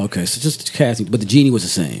different. Okay, so just casting, but the genie was the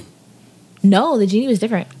same. No, the genie was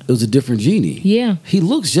different. It was a different genie. Yeah. He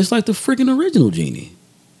looks just like the freaking original genie.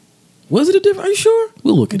 Was it a different? Are you sure?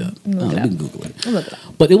 We'll look it up. We can Google it. We'll look it up.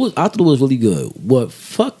 But I thought it was really good. What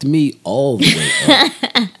fucked me all the way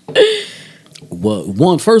up.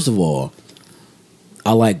 Well, first of all,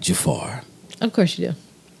 I like Jafar. Of course you do.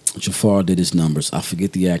 Jafar did his numbers. I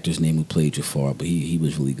forget the actor's name who played Jafar, but he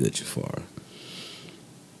was really good, Jafar.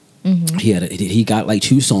 Mm-hmm. He got like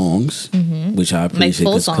 2 songs, which I appreciate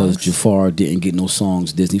because Jafar didn't get no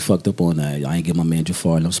songs. Disney fucked up on that. I ain't give my man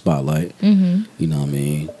Jafar enough spotlight. You know what I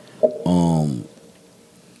mean?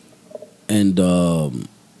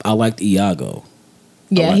 I liked Iago.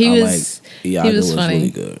 Yeah, Iago he was funny. Really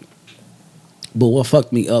good. But what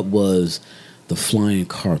fucked me up was the flying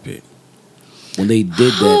carpet. When they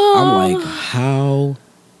did that, I'm like, how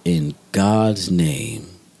in God's name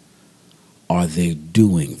are they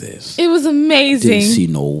doing this? It was amazing. Didn't see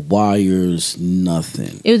no wires,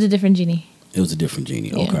 nothing. It was a different genie. It was a different genie.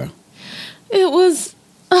 Yeah. Okay. It was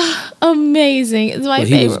amazing. It's my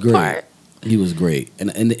favorite part. He was great, and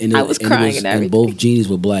I was crying and everything. And both genies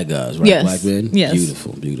were black guys, right? Yes. Black men. Yes.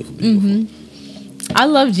 Beautiful. I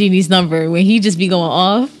love Genie's number when he just be going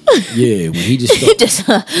off. Yeah, when he just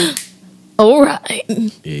all right. Yeah,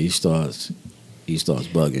 he starts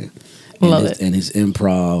bugging. Love it. And his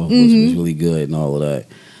improv was really good and all of that.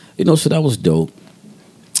 You know, so that was dope.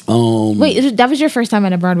 Wait, that was your first time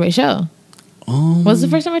at a Broadway show? Was it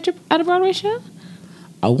the first time at a Broadway show?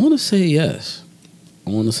 I want to say yes.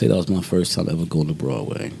 I want to say that was my first time ever going to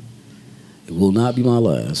Broadway. It will not be my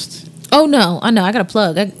last. Oh, no. I know. I got a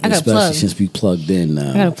plug. I got a plug. Especially since we plugged in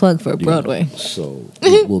now. I got a plug for Broadway. So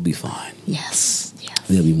we'll be fine. Yes.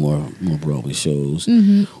 There'll be more Broadway shows.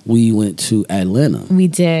 We went to Atlanta. We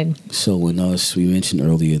did. So we mentioned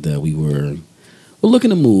earlier that we're looking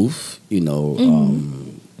to move. You know,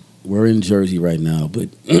 we're in Jersey right now, but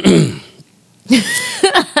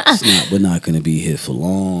we're not going to be here for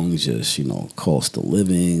long. Just cost of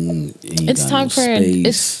living. It's time for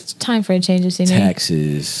a change of scenery.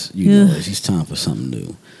 Taxes. It's just time for something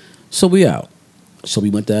new. So we out. So we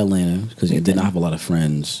went to Atlanta because then I have a lot of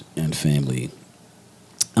friends and family.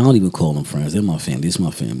 I don't even call them friends. They're my family. It's my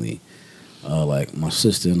family. Like my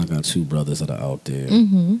sister and I got 2 brothers that are out there.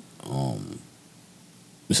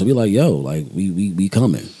 So we like, yo, like we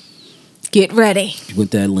coming. Get ready. We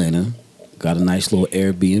went to Atlanta. Got a nice little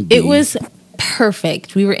Airbnb. It was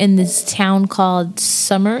perfect. We were in this town called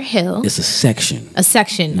Summer Hill. It's a section.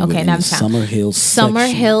 Okay, not a town. Summer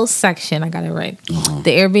Hill section. I got it right.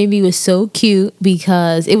 The Airbnb was so cute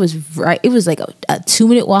because it was like a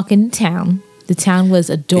 2-minute walk into town. The town was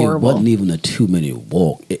adorable. It wasn't even a 2-minute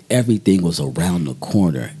walk. Everything was around the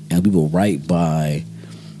corner, and we were right by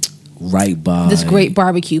this great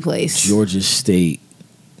barbecue place, Georgia State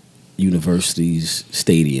University's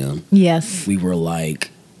stadium. Yes, we were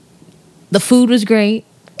like, the food was great.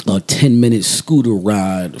 A 10-minute scooter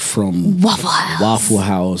ride from Waffle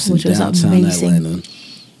House in downtown Atlanta.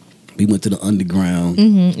 We went to the underground.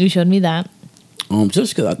 You showed me that.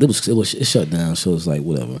 Just because it shut down, so it's like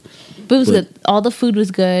whatever. But it was good. All the food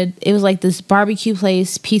was good. It was like this barbecue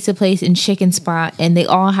place, pizza place, and chicken spot, and they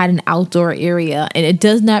all had an outdoor area. And it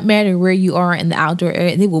does not matter where you are in the outdoor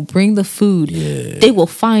area; they will bring the food. Yeah. They will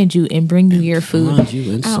find you and bring you your food. Find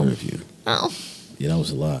you and serve you. Oh. Yeah, that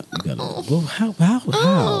was a lot. You gotta. Well, how?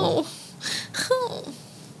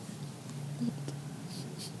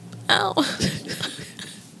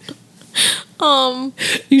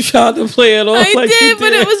 You tried to play it off. I did,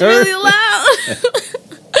 but it was really loud.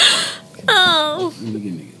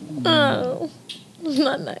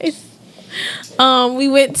 Not nice. We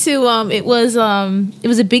went to it was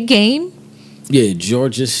a big game. Yeah,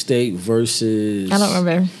 Georgia State versus. I don't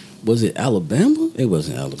remember. Was it Alabama? It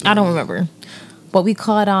wasn't Alabama. I don't remember. But we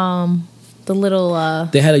caught the little.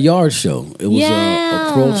 They had a yard show. It was Yeah.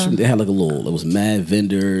 across. They had like a little. It was mad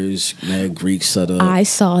vendors, mad Greek setup. I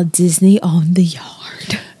saw Disney on the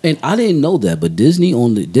yard. And I didn't know that, but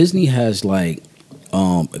Disney has like,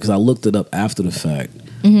 because I looked it up after the fact.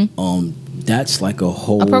 That's like a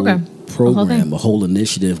whole program, a whole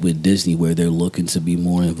initiative with Disney where they're looking to be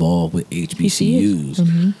more involved with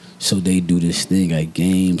HBCUs. So they do this thing at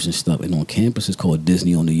games and stuff, and on campus it's called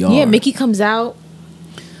Disney on the Yard. Yeah, Mickey comes out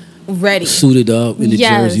ready, suited up in the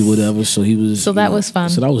jersey, whatever. So he was. So that was fun.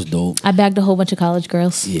 So that was dope. I bagged a whole bunch of college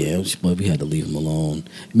girls. Yeah, but we had to leave him alone.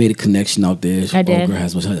 Made a connection out there. I did.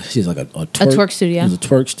 She's like a twerk studio. It's a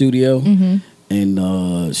twerk studio,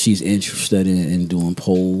 and she's interested in doing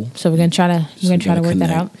pole. So we're gonna try to work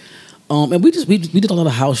that out. And we did a lot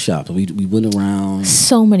of house shopping. We went around.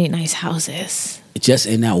 So many nice houses. Just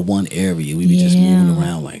in that one area, we were just moving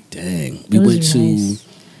around like, dang. We went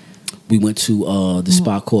to the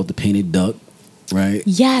spot called the Painted Duck, right?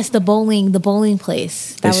 Yes, the bowling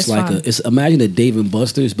place. That was like fun. It's imagine a Dave and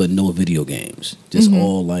Buster's, but no video games. Just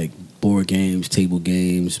all like board games, table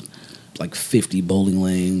games, like 50 bowling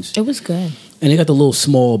lanes. It was good. And they got the little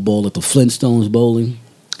small ball at the Flintstones bowling.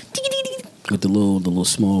 With the little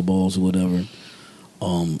small balls or whatever.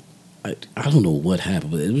 I don't know what happened,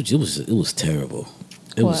 but it was terrible.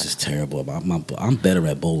 It was just terrible. I'm better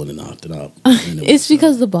at bowling than I. It's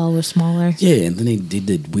because the ball was smaller. Yeah, and then they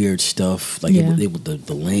did weird stuff like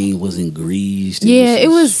the lane wasn't greased. It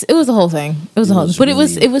was the whole thing. It was the whole. But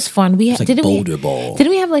really, it was fun. We had boulder ball. Didn't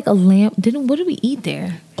we have like a lamp? What did we eat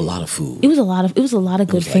there? A lot of food. It was a lot of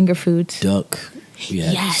good finger foods. Duck.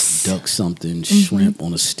 Yes. Duck something, shrimp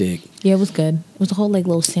on a stick. Yeah, it was good. It was a whole like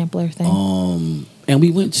little sampler thing. And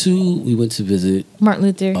we went to visit Martin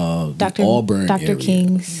Luther, Dr.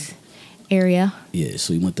 King's area. Yeah,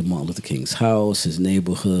 so we went to Martin Luther King's house, his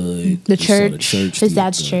neighborhood, the church, his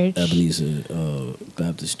dad's church, Ebenezer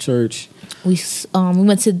Baptist Church. We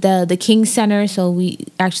went to the King Center, so we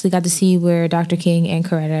actually got to see where Dr. King and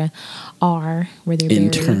Coretta are, where they're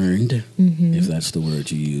interned, if that's the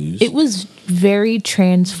word you use. It was very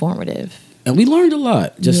transformative, and we learned a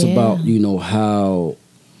lot just about how.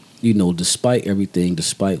 Despite everything,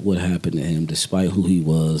 despite what happened to him, despite who he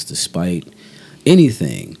was, despite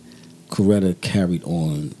anything, Coretta carried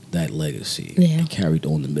on that legacy. And carried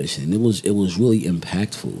on the mission. And it was really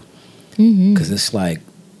impactful. Because it's like,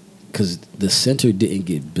 because the center didn't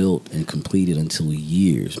get built and completed until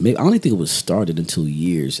years. Maybe I don't think it was started until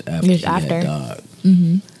years after he had died.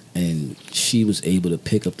 And she was able to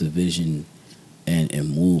pick up the vision and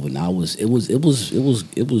move. And it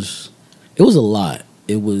was a lot.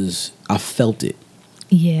 I felt it.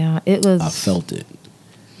 Yeah, it was. I felt it.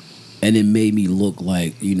 And it made me look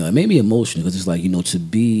like, it made me emotional because it's like, to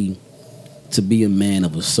be a man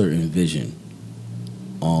of a certain vision,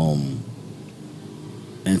 and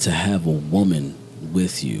to have a woman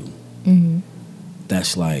with you,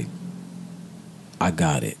 that's like, I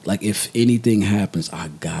got it. Like, if anything happens, I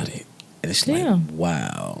got it. And it's like,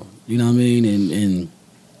 wow. You know what I mean? And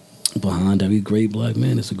behind every great black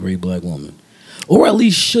man is a great black woman. Or at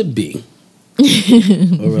least should be.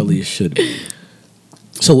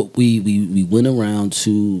 So we went around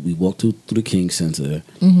we walked through the King Center,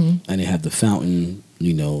 and they have the fountain,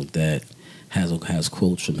 that has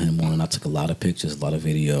quotes from him on, and I took a lot of pictures, a lot of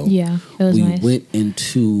video. Yeah, it was nice. We went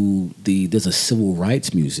into there's a civil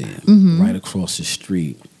rights museum right across the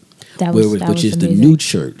street. Which is the new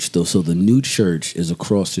church. So the new church is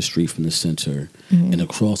across the street from the center, and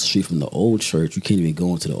across the street from the old church. You can't even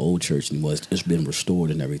go into the old church anymore. It's been restored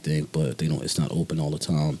and everything, but it's not open all the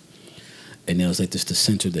time. And there's like the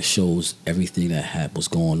center that shows everything that was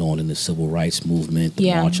going on in the civil rights movement,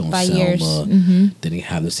 the March on Selma. Then they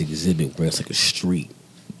have this exhibit where it's like a street.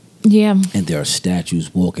 Yeah. And there are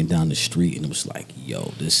statues walking down the street, and it was like,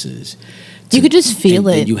 yo, this is. You could just feel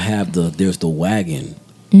it. And you have there's the wagon.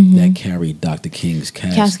 That carried Dr. King's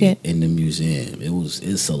casket in the museum.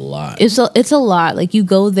 It's a lot. It's a lot. Like, you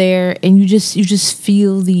go there and you just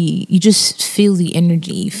feel the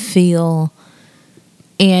energy,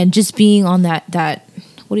 and just being on that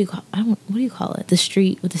what do you call it? The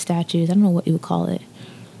street with the statues. I don't know what you would call it.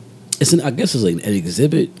 I guess it's like an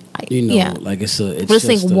exhibit. Like it's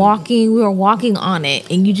like walking. We were walking on it,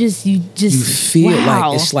 and you feel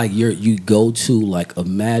like it's like you go to, like,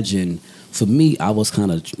 imagine. For me, I was kind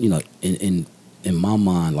of, in my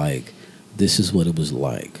mind, like, this is what it was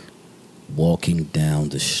like walking down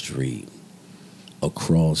the street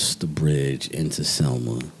across the bridge into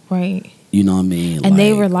Selma. Right. You know what I mean? And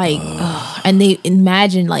they were like, and they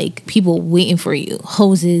imagined like people waiting for you,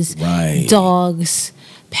 hoses, right, dogs,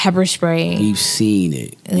 pepper spray. We've seen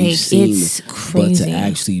it. Like, We've seen it's it. crazy. But to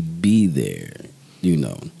actually be there, you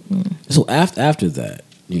know. So after that,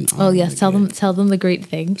 you know. Oh yes, tell them the great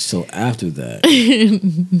thing. So after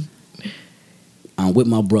that, I'm with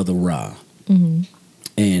my brother Ra,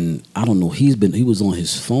 and I don't know. He was on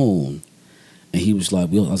his phone. And he was like,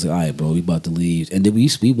 I was like, all right, bro, we about to leave. And then we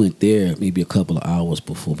went there maybe a couple of hours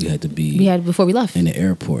before we had to be. Before we left in the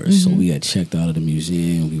airport. So we had checked out of the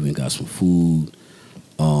museum. We went and got some food.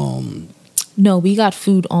 No, we got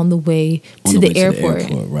food on the way to the airport.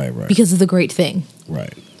 Right. Because of the great thing.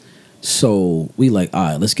 Right. So we like, all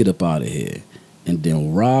right, let's get up out of here. And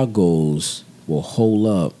then Ra goes, well, hold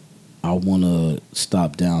up. I want to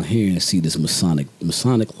stop down here and see this Masonic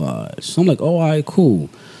lodge. So I'm like, oh, all right, cool.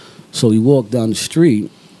 So we walk down the street,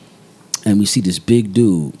 and we see this big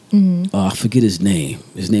dude. I forget his name.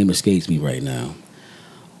 His name escapes me right now.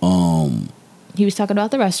 He was talking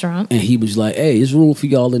about the restaurant, and he was like, "Hey, there's room for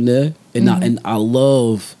y'all in there." And I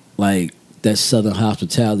love like that Southern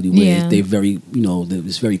hospitality where they very,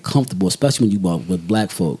 it's very comfortable, especially when you walk with black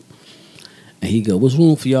folk. And he go, "What's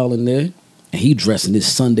room for y'all in there?" And he dressed in his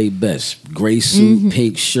Sunday best, gray suit,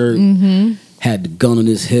 pink shirt. Had the gun on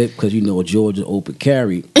his hip because Georgia open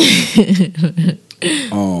carry.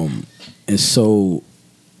 And so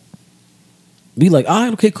we like, all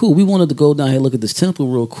right, okay, cool. We wanted to go down here look at this temple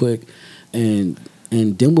real quick, and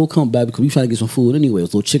then we'll come back because we trying to get some food anyway.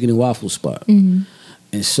 It's a little chicken and waffle spot. And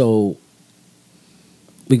so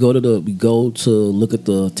we go to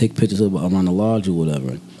look take pictures of around the lodge or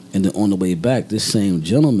whatever. And then on the way back, this same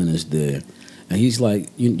gentleman is there. And he's like,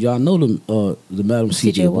 y'all know the Madam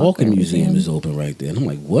C.J. Walker Museum is open right there. And I'm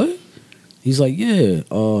like, what? He's like, yeah,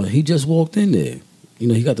 he just walked in there.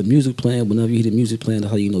 He got the music playing. Whenever you hear the music playing,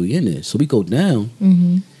 that's how you know he in there. So we go down,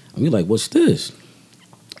 and we like, what's this?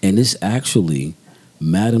 And it's actually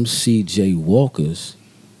Madam C.J. Walker's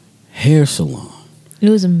hair salon.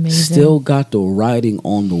 It was amazing. Still got the writing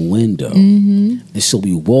on the window. And so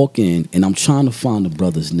we walk in, and I'm trying to find the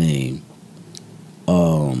brother's name.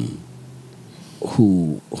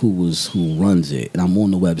 Who runs it, and I'm on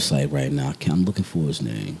the website right now. I'm looking for his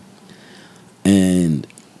name.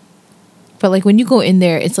 But like when you go in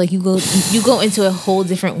there, it's like you go into a whole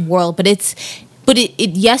different world. But it's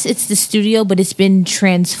the studio, but it's been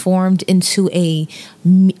transformed into a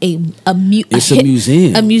museum.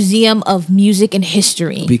 A museum of music and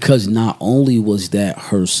history. Because not only was that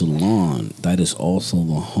her salon, that is also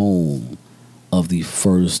the home of the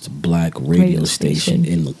first black radio station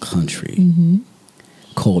in the country,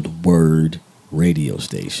 called Word Radio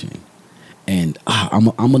Station. And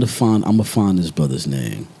I'm gonna find this brother's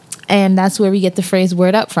name. And that's where we get the phrase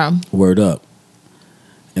 "word up" from. Word up.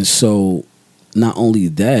 And so, not only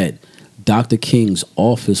that, Dr. King's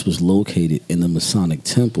office was located in the Masonic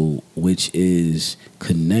Temple, which is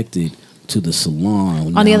connected to the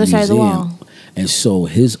salon on the other side of the wall. And so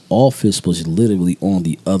his office was literally on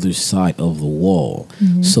the other side of the wall.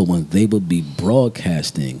 So when they would be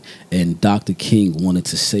broadcasting and Dr. King wanted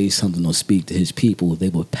to say something or speak to his people, they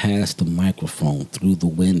would pass the microphone through the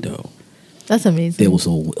window. That's amazing. There was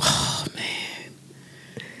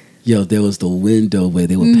there was the window where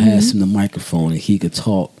they would pass him the microphone and he could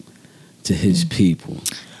talk to his people.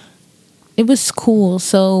 It was cool.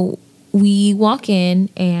 So we walk in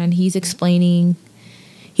and he's explaining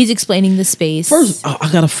the space. First, I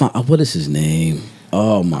gotta find what is his name.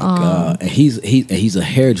 Oh my god! And he's a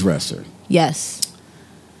hairdresser. Yes,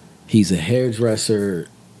 he's a hairdresser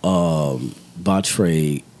by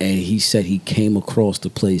trade, and he said he came across the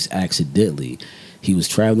place accidentally. He was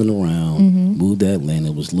traveling around, moved to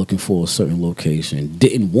Atlanta, was looking for a certain location,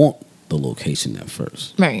 didn't want the location at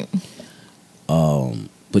first, right?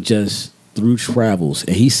 But just through travels,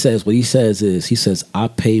 and he says I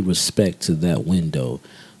paid respect to that window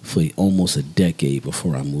for almost a decade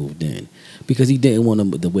before I moved in, because he didn't want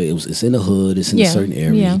to, the way it's in the hood, it's in a certain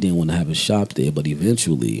area. He didn't want to have a shop there, but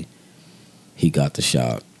eventually he got the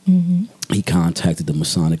shop. He contacted the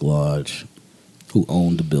Masonic Lodge, who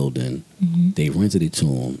owned the building. They rented it to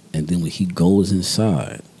him, and then when he goes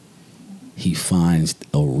inside, he finds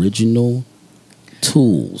original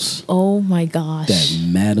tools. Oh my gosh! That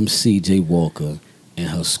Madam C.J. Walker and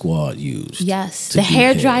her squad used. Yes, the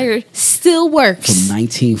hairdryer still works. From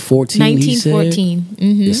 1914, 1914.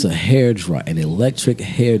 It's a hairdryer, an electric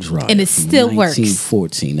hairdryer. And it still works.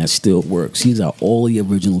 1914, that still works. These are all the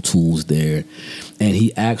original tools there. And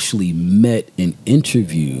he actually met and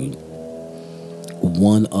interviewed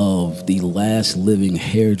one of the last living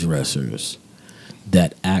hairdressers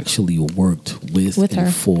that actually worked with and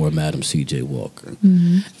her. for Madam C.J. Walker.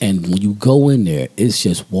 And when you go in there, it's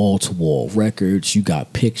just wall to wall records. You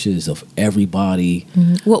got pictures of everybody.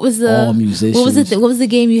 What was all musicians? What was the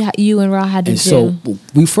game you and Ra had to do? So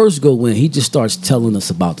we first go in. He just starts telling us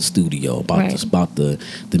about the studio, about the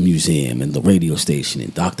museum and the radio station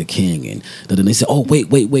and Dr. King, and then they said, "Oh,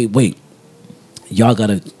 wait, y'all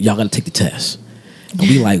gotta take the test." And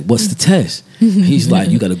we like, "What's the test?" He's like,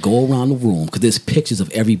 "You got to go around the room because there's pictures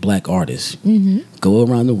of every black artist. Go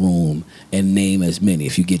around the room and name as many.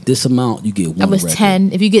 If you get this amount, you get one. That was record.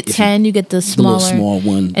 10. If you get 10, you get the smaller, the little small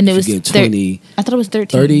one. And it was 20. I thought it was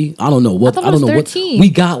 13. 30. I don't know what. I don't know 13. What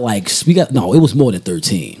we got. No, it was more than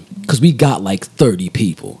 13 because we got like 30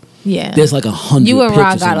 people. Yeah, there's like 100. You and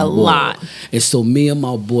Ra pictures got on a the wall. lot. And so me and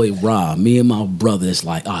my boy Ra, me and my brother, it's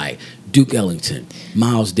like, all right, Duke Ellington,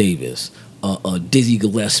 Miles Davis, Dizzy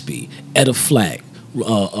Gillespie, Etta Flack.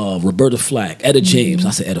 Roberta Flack, Etta James.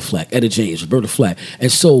 I said Etta Flack, Etta James, Roberta Flack. And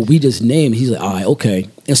so we just named. He's like, all right, okay.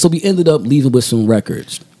 And so we ended up leaving with some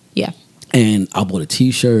records. Yeah. And I bought a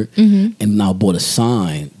T-shirt, and then I bought a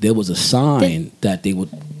sign. There was a sign that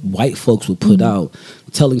white folks would put out,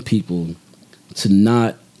 telling people to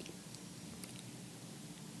not.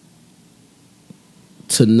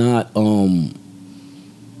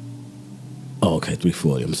 Oh, okay,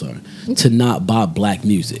 340. I'm sorry. To not buy black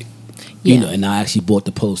music. Yeah. You know, and I actually bought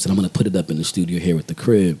the post, and I'm going to put it up in the studio here at the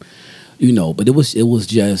crib. You know, but it was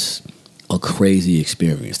just a crazy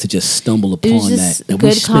experience to just stumble upon that. And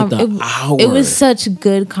we spent an hour. It was such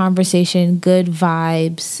good conversation, good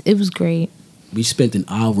vibes. It was great. We spent an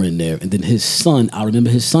hour in there, and then his son. I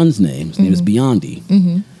remember his son's name. His name is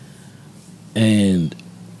Biondi, and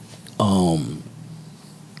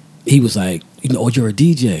he was like, "Oh, you're a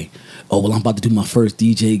DJ." Oh, well, I'm about to do my first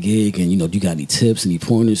DJ gig, and, do you got any tips, any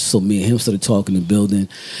pointers? So me and him started talking and building,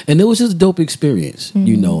 and it was just a dope experience, And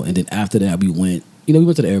then after that, we went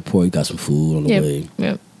to the airport, got some food on the way,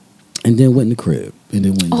 and then went in the crib, and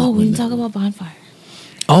then went. Oh, we didn't talk about Bonfire.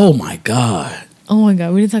 Oh my God, we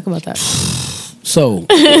didn't talk about that. So,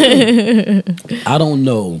 I don't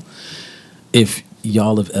know if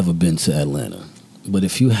y'all have ever been to Atlanta, but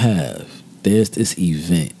if you have, there's this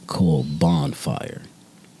event called Bonfire.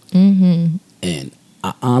 And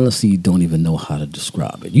I honestly don't even know how to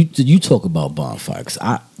describe it. You talk about Bonfire.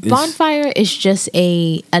 Bonfire is just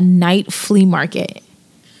a night flea market.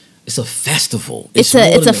 It's a festival. It's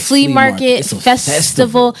a flea market. It's a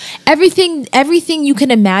festival. Everything you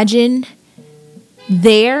can imagine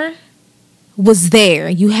there was there.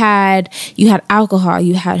 You had alcohol,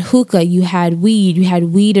 you had hookah, you had weed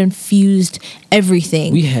infused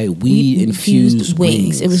everything. We had weed infused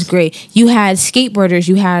wings. It was great. You had skateboarders,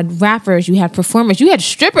 you had rappers, you had performers, you had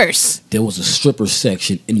strippers. There was a stripper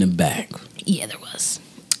section in the back. Yeah, there was.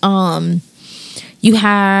 You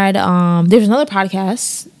had there was another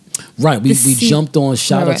podcast. Right, we jumped on.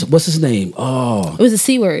 Shout out to, what's his name? Oh, it was the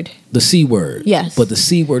C word. The C word. Yes, but the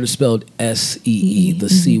C word is spelled SEE. The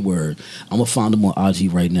C word. I'm gonna find him on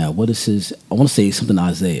IG right now. What is his? I want to say something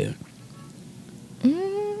Isaiah.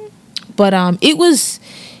 But it was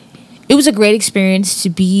a great experience to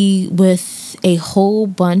be with a whole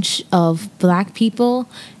bunch of black people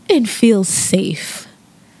and feel safe.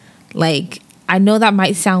 Like, I know that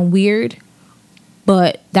might sound weird,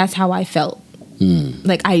 but that's how I felt.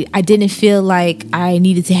 Like, I didn't feel like I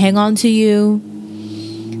needed to hang on to you,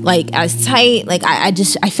 like, as tight. Like, I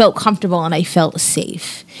felt comfortable and I felt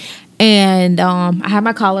safe. And I had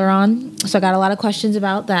my collar on, so I got a lot of questions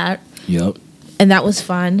about that. Yep. And that was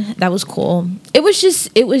fun. That was cool. It was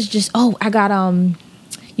just. Oh, I got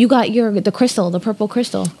you got the crystal, the purple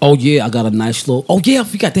crystal. Oh yeah, I got a nice little. Oh yeah, I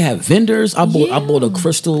forgot they have vendors. I bought a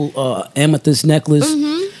crystal amethyst necklace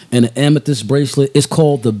and an amethyst bracelet. It's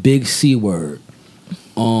called the Big C word.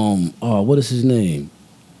 What is his name?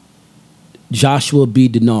 Joshua B.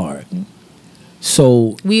 Denard.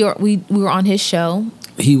 So we were on his show.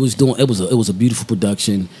 He was doing. It was a beautiful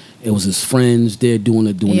production. It was his friends there doing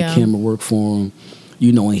the camera work for him.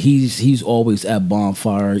 And he's always at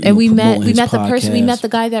Bonfire. And we met the person. We met the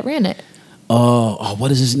guy that ran it.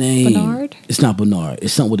 What is his name? Bernard. It's not Bernard.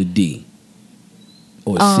 It's something with a D.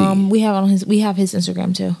 Or a C. We have his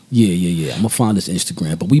Instagram too. Yeah. I'm gonna find his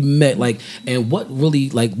Instagram. But we met and what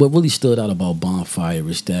really stood out about Bonfire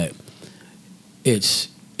is that it's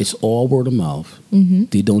all word of mouth.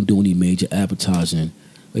 They don't do any major advertising.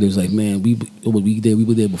 But it was like, man, we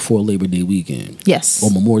were there before Labor Day weekend. Yes. Or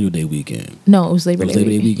Memorial Day weekend. No, it was Labor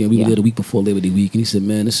Day weekend. We were there the week before Labor Day weekend. He said,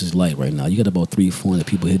 man, this is light right now. You got about 300-400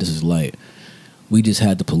 people here. This is light. We just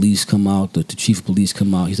had the police come out, the chief of police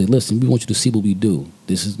come out. He said, listen, we want you to see what we do.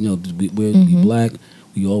 This is, we're black.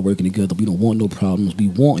 We all working together. We don't want no problems. We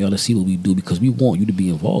want y'all to see what we do because we want you to be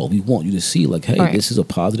involved. We want you to see like, hey, Right. this is a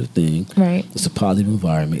positive thing. Right. It's a positive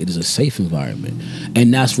environment. It is a safe environment.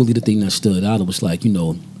 And that's really the thing that stood out. It was like,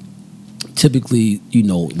 typically,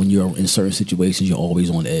 when you're in certain situations, you're always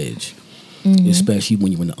on edge. Mm-hmm. Especially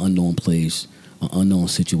when you're in an unknown place, an unknown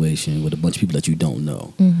situation with a bunch of people that you don't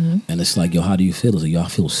know. Mm-hmm. And it's like, yo, how do you feel? It's like, y'all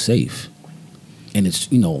feel safe. And it's,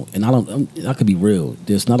 and I could be real.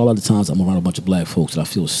 There's not a lot of times I'm around a bunch of black folks that I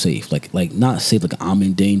feel safe. Like not safe, like I'm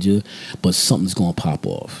in danger, but something's going to pop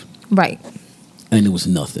off. Right. And it was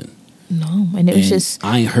nothing. No, and it was just.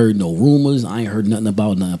 I ain't heard no rumors. I ain't heard nothing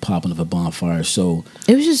about nothing popping of a bonfire. So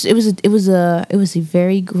it was a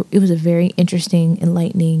very interesting,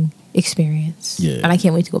 enlightening experience. Yeah. And I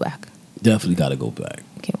can't wait to go back. Definitely got to go back.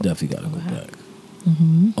 Definitely got to go back.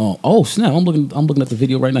 Mm-hmm. Oh snap! I'm looking at the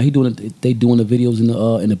video right now. They doing the videos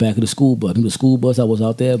in the back of the school bus. The school bus I was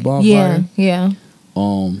out there at bonfire. Yeah.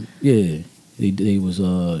 Yeah. They was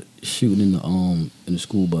shooting in the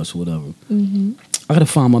school bus or whatever. Mm-hmm. I gotta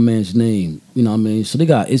find my man's name. You know what I mean? So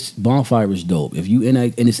it's bonfire is dope. If you and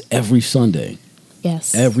it's every Sunday.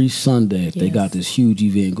 Yes. Every Sunday they got this huge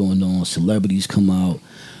event going on. Celebrities come out,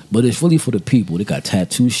 but it's really for the people. They got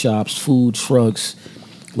tattoo shops, food trucks.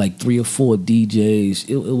 Like 3 or 4 DJs.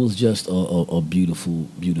 It was just a beautiful,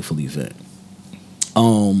 beautiful event.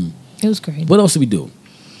 It was great. What else did we do?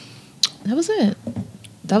 That was it.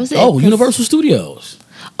 Oh, Universal Studios.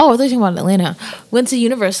 Oh, I thought you were talking about Atlanta. Went to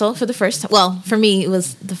Universal for the first time. Well, for me, it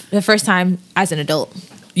was the first time as an adult.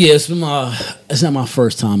 Yeah, it's not my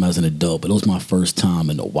first time as an adult, but it was my first time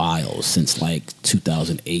in a while since like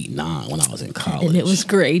 2008-9 when I was in college. And it was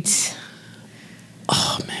great.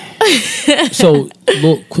 Oh man! So,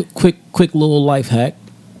 quick little life hack.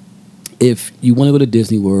 If you want to go to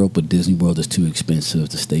Disney World, but Disney World is too expensive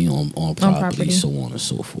to stay on property, so on and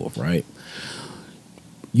so forth, right?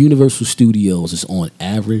 Universal Studios is on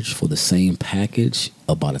average for the same package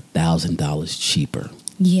about $1,000 cheaper.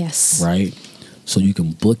 Yes. Right? So you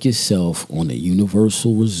can book yourself on a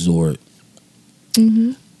Universal resort,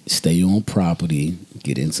 stay on property,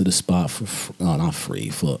 get into the spot for not free,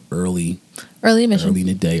 for early admission. Early in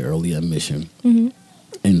the day, early admission. Mm-hmm.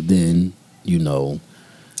 And then,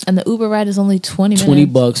 And the Uber ride is only 20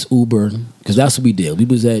 minutes. $20 Uber, because that's what we did. We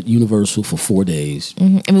was at Universal for 4 days.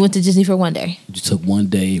 Mm-hmm. And we went to Disney for 1 day. We just took 1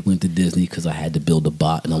 day, went to Disney because I had to build a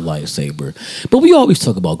bot and a lightsaber. But we always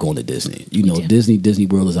talk about going to Disney. Disney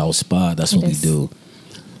World is our spot. That's what we do.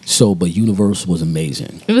 So, but Universal was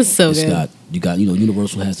amazing. It was so good.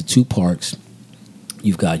 Universal has the 2 parks.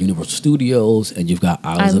 You've got Universal Studios and you've got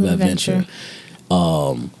Islands of Adventure.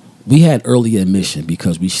 We had early admission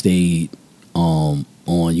because we stayed on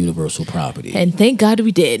Universal property. And thank God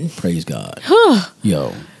we did. Praise God.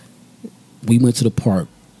 Yo, we went to the park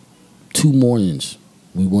 2 mornings.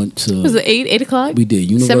 We went to... Was it 8 o'clock? We did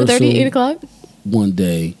Universal. 7:30, 8 o'clock? 1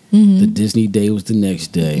 day. Mm-hmm. The Disney day was the next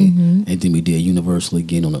day. Mm-hmm. And then we did Universal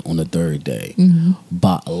again on the 3rd day. Mm-hmm.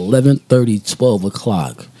 By 11:30, 12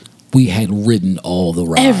 o'clock, we had ridden all the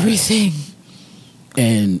rides. Everything.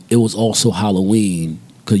 And it was also Halloween.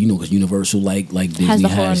 Because Universal, like Disney,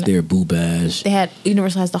 has their Boo Bash.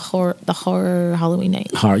 Universal has the horror Halloween night.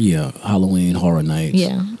 Halloween horror nights.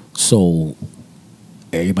 Yeah. So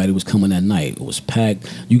everybody was coming that night. It was packed.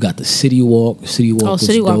 You got the City Walk. City Walk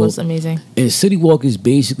was amazing. And City Walk is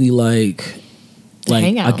basically like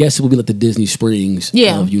I guess it would be like the Disney Springs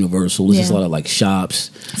of Universal. There's just a lot of like shops,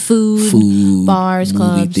 food, bars,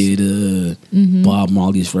 movie clubs, theater. Bob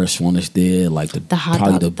Marley's restaurant is there. Like the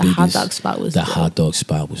hot dog spot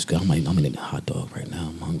was good. I'm eating a hot dog right now.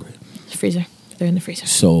 I'm hungry. Freezer. They're in the freezer.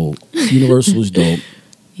 So Universal was dope.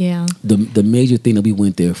 Yeah. The major thing that we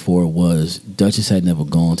went there for was Duchess had never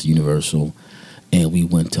gone to Universal. And we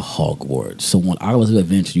went to Hogwarts. So on Islands of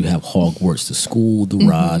Adventure, you have Hogwarts, the school, the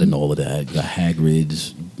ride, and all of that. You got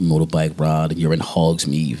Hagrid's motorbike ride, and you're in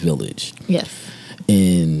Hogsmeade Village. Yes.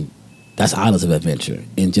 And that's Islands of Adventure.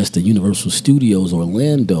 And just the Universal Studios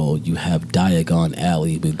Orlando, you have Diagon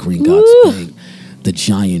Alley with Green God's Bank, the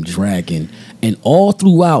Giant Dragon. And all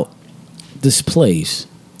throughout this place,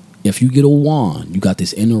 if you get a wand, you got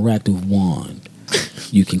this interactive wand.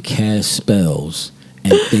 You can cast spells.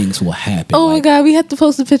 And things will happen. Oh my God, we have to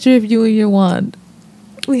post a picture of you and your wand.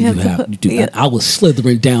 I was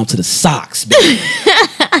slithering down to the socks.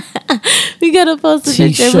 We gotta post a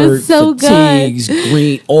picture. It was so fatigues, good.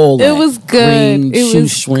 Green, all that. It was good. Green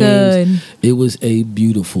shoestrings. It was a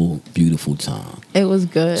beautiful, beautiful time. It was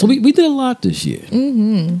good. So we did a lot this year.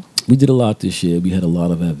 Mm-hmm. We did a lot this year. We had a lot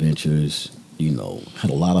of adventures. Had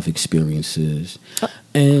a lot of experiences.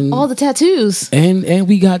 And all the tattoos. And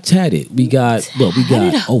we got tatted. We got so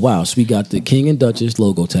we got the King and Duchess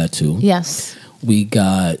logo tattoo. Yes. We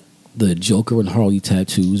got the Joker and Harley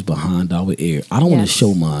tattoos behind our ear. I don't want to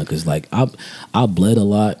show mine because like I bled a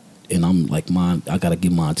lot, and I'm like mine. I gotta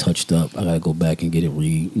get mine touched up. I gotta go back and get it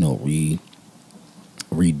redone.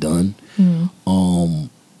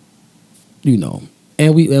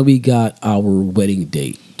 And we got our wedding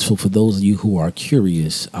date. So for those of you who are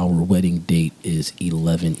curious, our wedding date is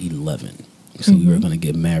 11/11. So we are going to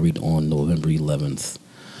get married on November 11th.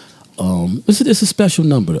 It's a special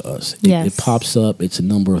number to us. It pops up. It's a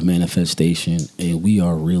number of manifestation, and we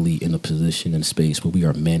are really in a position and space where we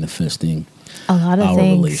are manifesting a lot of our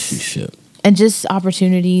things. Relationship And just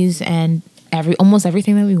opportunities and almost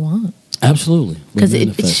everything that we want. Absolutely. Because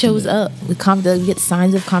it shows up. We get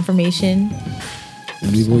signs of confirmation.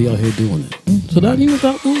 And we really out here doing it. Mm-hmm. So that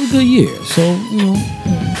was a good year. So,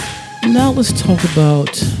 now let's talk about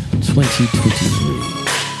 2023.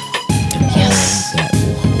 And all that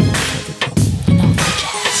will hold for the couple. And all the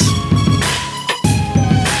jazz.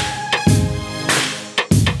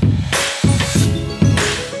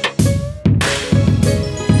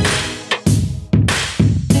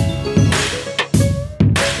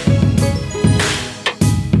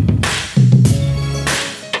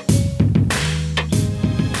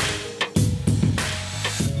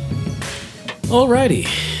 Alrighty,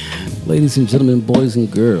 ladies and gentlemen, boys and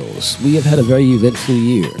girls, we have had a very eventful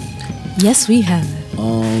year. Yes, we have.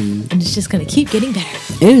 And it's just gonna keep getting better.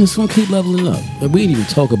 And it's gonna keep leveling up. But we didn't even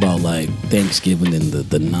talk about like Thanksgiving and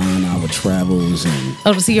the 9-hour travels and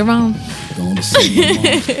to see your mom. Going to see my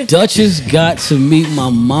mom. Duchess got to meet my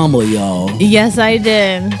mama, y'all. Yes, I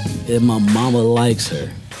did. And my mama likes her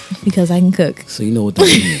because I can cook. So you know what that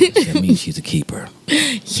means? That means she's a keeper.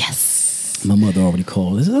 Yes. My mother already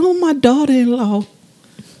called. She said, "Oh, my daughter-in-law."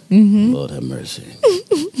 Mm-hmm. Lord have mercy.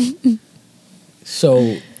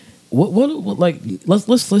 So, what like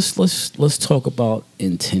let's talk about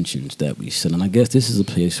intentions that we set, and I guess this is a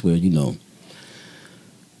place where you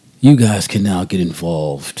guys can now get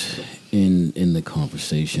involved in the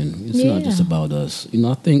conversation. It's not just about us.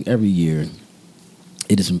 I think every year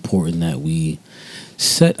it is important that we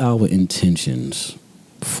set our intentions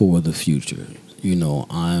for the future.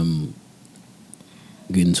 I'm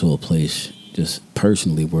getting to a place just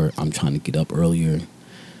personally where I'm trying to get up earlier,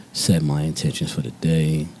 set my intentions for the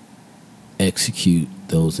day, execute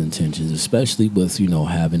those intentions, especially with,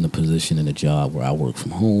 having a position in a job where I work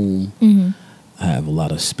from home. Mm-hmm. I have a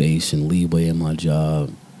lot of space and leeway in my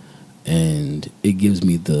job, and it gives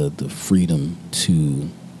me the freedom to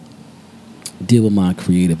deal with my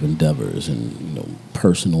creative endeavors and,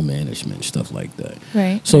 personal management, stuff like that.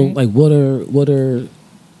 Right. So, like, what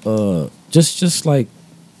are just like,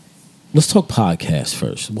 let's talk podcast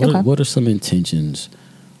first. What are some intentions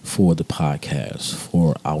for the podcast,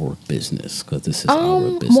 for our business? Because this is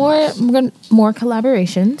our business. More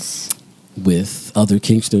collaborations with other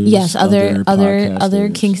Kingsters. Yes, other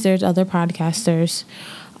Kingsters, other podcasters.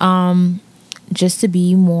 Just to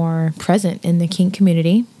be more present in the kink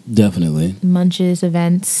community. Definitely. Munches,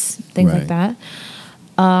 events, things like that.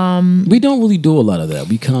 We don't really do a lot of that.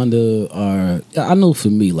 We kind of are. I know for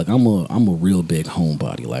me, like I'm a real big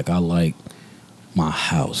homebody. Like I like my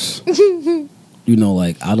house.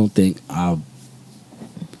 Like I don't think I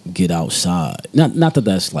get outside. Not that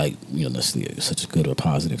that's like necessarily such a good or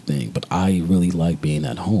positive thing, but I really like being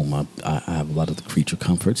at home. I have a lot of the creature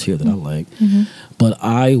comforts here that I like, but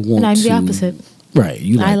I want. And I'm the opposite. Right,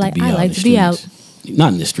 you like to be out. I like to be out.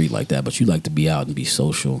 Not in the street like that, but you like to be out and be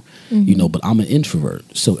social, but I'm an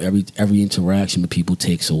introvert. So every interaction with people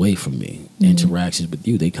takes away from me. Interactions with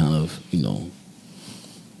you, they kind of,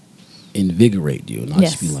 invigorate you. And I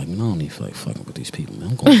just be like, no, I don't even feel like fucking with these people, man.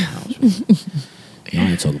 I'm going to the house, man.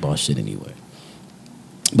 I ain't talking about shit anyway.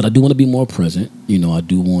 But I do want to be more present. I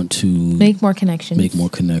do want to make more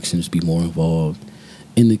connections, be more involved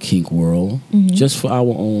in the kink world, just for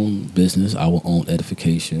our own business, our own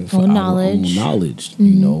edification, for our own knowledge.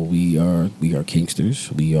 We are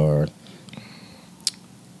Kingsters. We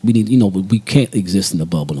need, we can't exist in a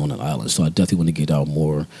bubble on an island. So I definitely want to get out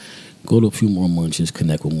more, go to a few more munches,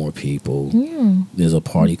 connect with more people. Yeah. There's a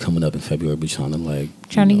party coming up in February. We're trying to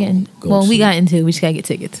get in. Well, we got into. We just gotta get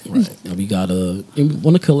tickets. Right. And we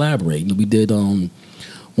want to collaborate. We did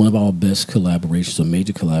one of our best collaborations, or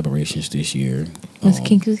major collaborations this year. Was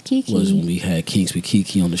Kinks with Kiki. Was when we had Kinks with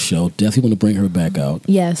Kiki on the show. Definitely want to bring her back out.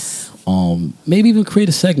 Yes. Maybe even create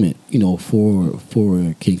a segment, for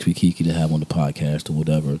Kinks with Kiki to have on the podcast or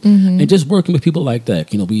whatever. And just working with people like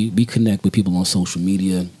that. We connect with people on social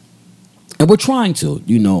media. And we're trying to.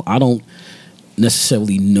 I don't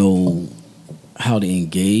necessarily know how to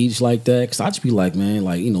engage like that. Because I just be like, man,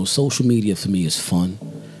 like, you know, social media for me is fun.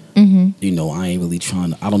 You know, I ain't really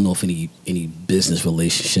trying to, I don't know if any business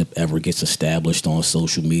relationship ever gets established on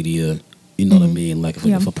social media. You know what I mean? Like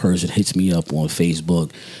if a person hits me up on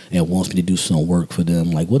Facebook and wants me to do some work for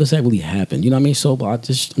them, like what does that really happen? You know what I mean? So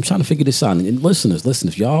I'm trying to figure this out. And listeners, listen,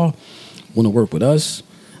 if y'all want to work with us,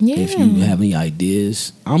 if you have any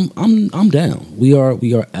ideas, I'm down. We are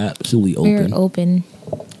absolutely open. We're open.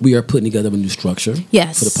 We are putting together a new structure for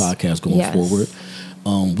the podcast going forward.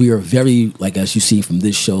 We are very, like as you see from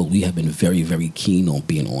this show, we have been very, very keen on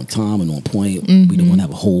being on time and on point. We don't want to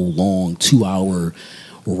have a whole long 2-hour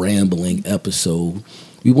rambling episode.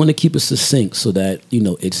 We want to keep it succinct so that, you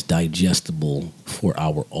know, it's digestible for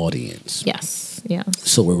our audience. Yes.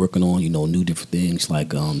 So we're working on, you know, new different things like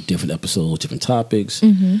different episodes, different topics,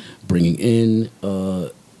 bringing in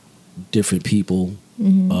different people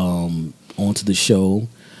onto the show.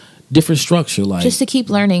 Different structure, like just to keep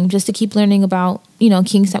learning about, you know,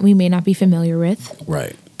 kinks that we may not be familiar with,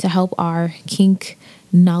 right? To help our kink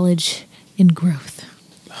knowledge and growth.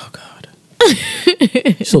 Oh God!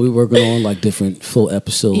 So we're working on like different full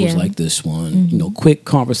episodes like this one. You know, quick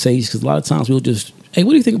conversations because a lot of times we'll just, hey,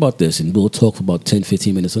 what do you think about this? And we'll talk for about 10,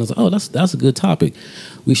 15 minutes. And I was like, oh, that's a good topic.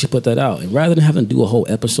 We should put that out. And rather than having to do a whole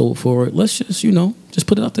episode for it, let's just, you know, just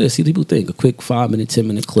put it out there. See what people think. A quick 5-minute,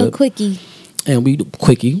 10-minute clip. A quickie. And we do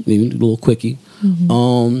quickie, maybe a little quickie.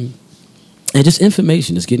 And just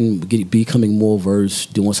information is becoming more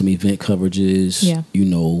versed, doing some event coverages. You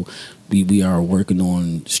know, we are working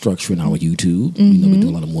on structuring our YouTube. You know, we're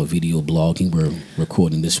doing a lot of more video blogging. We're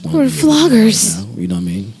recording this one. We're vloggers. Right now, you know what I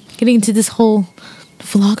mean? Getting into this whole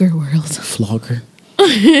vlogger world. Flogger?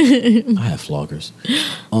 I have floggers.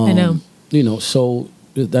 I know. You know, so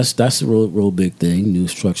that's a real big thing. New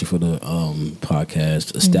structure for the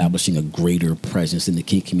podcast, establishing a greater presence in the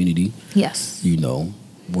kink community. Yes. You know,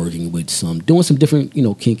 working with doing some different, you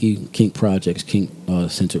know, kink projects, kink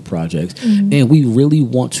centered projects, and we really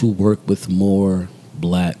want to work with more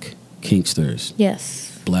Black kinksters.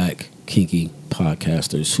 Yes. Black kinky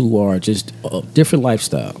podcasters who are just a different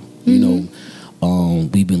lifestyle. You know.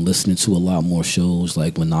 We've been listening to a lot more shows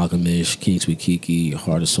like Monogamish, Kinks with Kiki,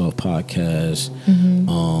 Hard to Soft podcast.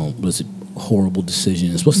 What is it? Horrible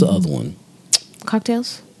Decisions. What's the other one?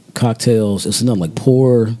 Cocktails. It's another like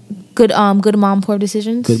Poor. Good Mom, Poor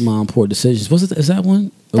Decisions. Good Mom, Poor Decisions. Is that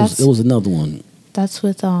one? It was another one. That's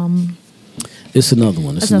with It's another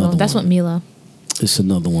one. That's what Mila. It's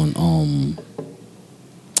another one.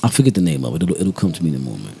 I forget the name of it. It'll come to me in a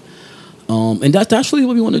moment. And that's really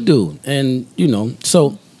what we want to do. And, you know,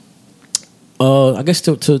 so I guess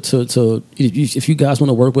to if you guys want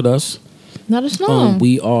to work with us, let us know.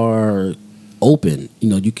 We are open. You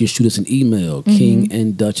know, you can shoot us an email, King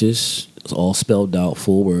and Duchess, it's all spelled out,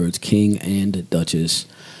 4 words, King and Duchess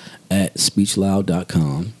at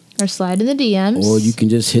speechloud.com. Or slide in the DMs. Or you can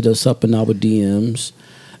just hit us up in our DMs.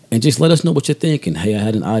 And just let us know what you're thinking. Hey, I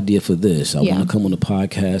had an idea for this. I want to come on the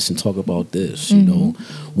podcast and talk about this. You know,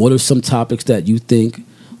 what are some topics that you think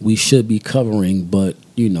we should be covering, but,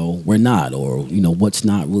 you know, we're not? Or, you know, what's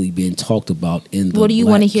not really being talked about in the what do you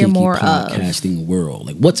want to hear more podcasting world?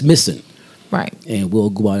 Like, what's missing? Right. And we'll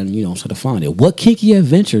go out and, you know, try to find it. What kinky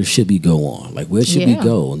adventures should we go on? Like, where should we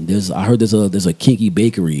go? And I heard there's a kinky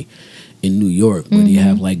bakery in New York where they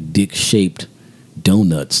have, like, dick-shaped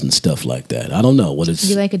donuts and stuff like that. I don't know what it's.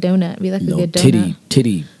 Be like a donut. Be like a good donut.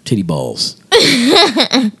 Titty balls.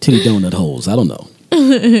 Titty donut holes. I don't know.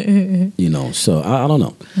 You know, so I don't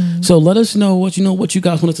know. So let us know what you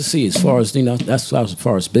guys wanted to see as far as, you know, that's as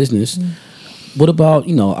far as business. What about,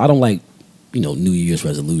 you know, I don't like, you know, New Year's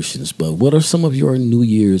resolutions, but what are some of your New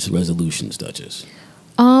Year's resolutions, Duchess?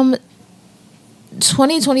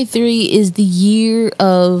 2023 is the year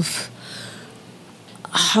of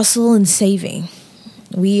hustle and saving.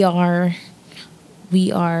 We are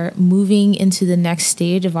moving into the next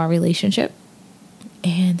stage of our relationship,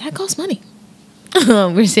 and that costs money.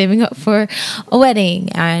 We're saving up for a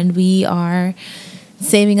wedding, and we are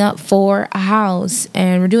saving up for a house,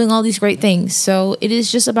 and we're doing all these great things. So it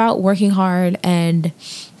is just about working hard and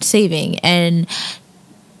saving, and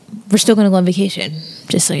we're still going to go on vacation.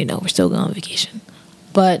 Just so you know, we're still going on vacation.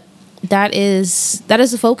 But that is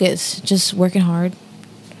the focus, just working hard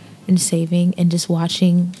and saving and just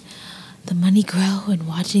watching the money grow and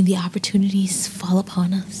watching the opportunities fall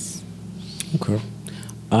upon us. Okay.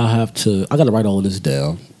 I got to write all of this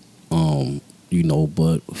down, you know,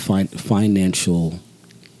 but financial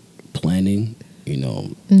planning, you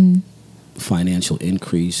know, financial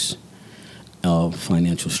increase,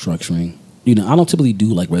 financial structuring. You know, I don't typically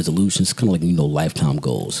do like resolutions, kind of like, you know, lifetime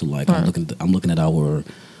goals. So like I'm looking at our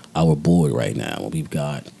our board right now. We've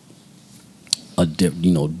got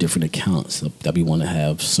different accounts that we want to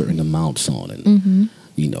have certain amounts on, and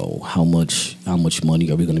how much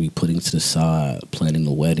money are we going to be putting to the side, planning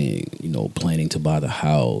the wedding, planning to buy the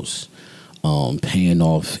house, paying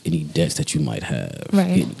off any debts that you might have,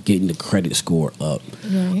 right. getting the credit score up.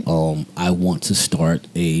 Right. I want to start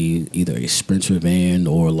either a Sprinter van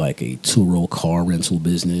or like a two-row car rental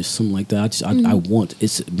business, something like that. I want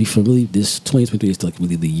for really this 2023 is like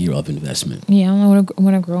really the year of investment. Yeah, I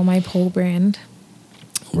want to grow my pole brand.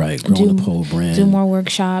 Right, growing the pole brand. Do more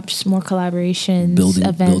workshops, more collaborations,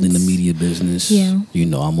 events. Building the media business. Yeah.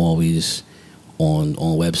 I'm always on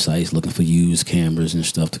websites looking for used cameras and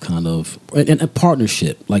stuff to kind of and a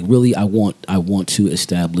partnership. Like really, I want to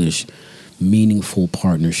establish meaningful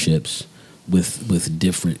partnerships with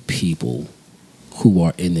different people who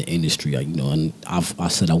are in the industry. And I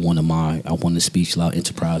said I wanted Speech Loud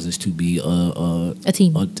Enterprises to be a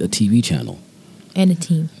team, a TV channel, and a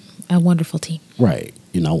team, a wonderful team. Right.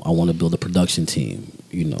 I want to build a production team.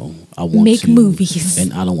 I want make to make movies,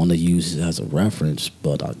 and I don't want to use it as a reference,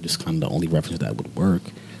 but I just kind of the only reference that would work.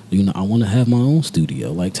 I want to have my own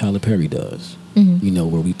studio like Tyler Perry does.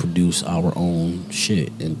 Where we produce our own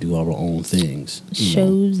shit and do our own things,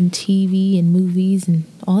 shows and TV and movies and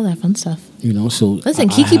all that fun stuff. So listen,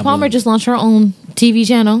 Kiki Palmer just launched her own TV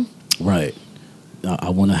channel. Right. I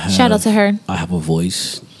want to have. Shout out to her. I have a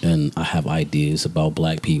voice and I have ideas about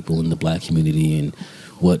Black people and the Black community and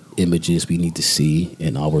what images we need to see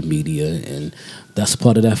in our media, and that's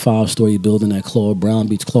part of that 5-story building that Claude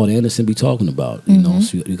Anderson be talking about.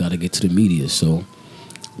 So you got to get to the media. So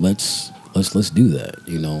let's do that.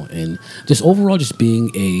 And just overall, just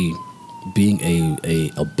being a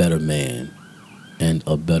better man and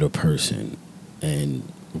a better person, and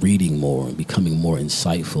reading more and becoming more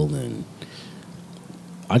insightful, and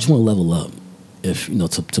I just want to level up. If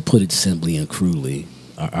to put it simply and crudely.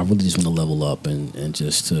 I really just want to level up and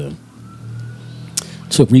just to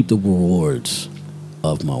reap the rewards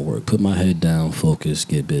of my work. Put my head down, focus,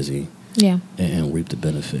 get busy, and reap the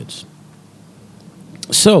benefits.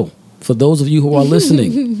 So, for those of you who are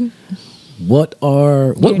listening, what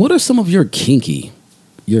are some of your kinky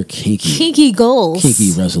goals,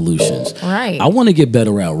 kinky resolutions? Right. I want to get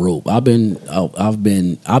better at rope. I have been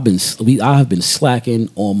slacking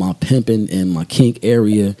on my pimping and my kink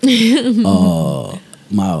area.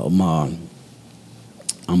 My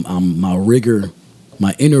rigor,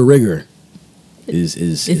 my inner rigor is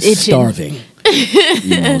starving.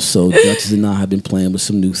 So Duchess and I have been playing with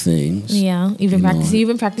some new things. Yeah, you've been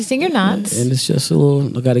practicing your knots, and it's just a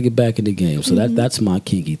little. I got to get back in the game. So that's my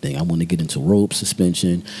kinky thing. I want to get into rope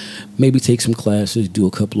suspension, maybe take some classes, do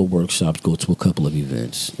a couple of workshops, go to a couple of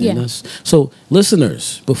events. And so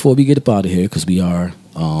listeners, before we get up out of here, because we are,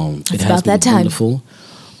 it has been wonderful.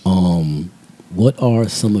 What are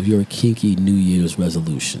some of your kinky New Year's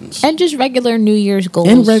resolutions? And just regular New Year's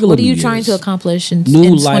goals. What are you trying to accomplish in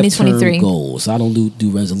 2023? Goals. I don't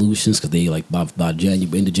do resolutions because they by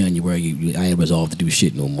January, end of January, I ain't resolved to do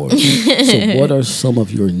shit no more. So what are some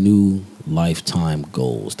of your new lifetime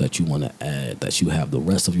goals that you want to add, that you have the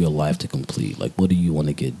rest of your life to complete? Like, what do you want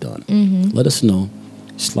to get done? Let us know.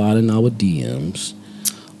 Slide in our DMs.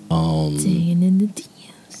 Staying in the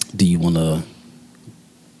DMs. Do you want to...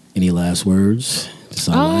 Any last words? It's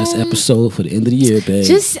our last episode for the end of the year, babe.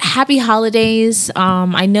 Just happy holidays.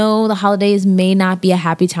 I know the holidays may not be a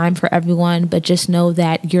happy time for everyone, but just know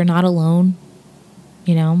that you're not alone,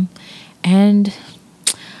 And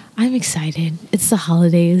I'm excited. It's the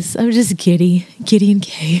holidays. I'm just giddy and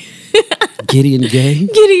gay. Giddy and gay?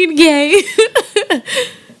 Giddy and gay.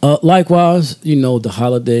 Likewise, the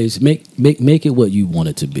holidays, make it what you want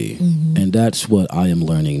it to be. And that's what I am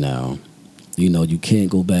learning now. You can't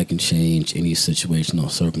go back and change any situation or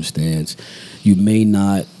circumstance. You may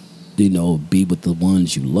not, be with the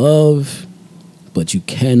ones you love, but you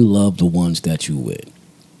can love the ones that you with.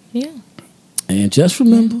 Yeah. And just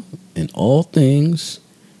remember, in all things,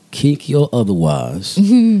 kinky or otherwise,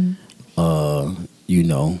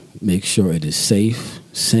 make sure it is safe,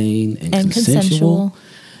 sane, and consensual.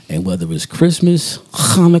 And whether it's Christmas,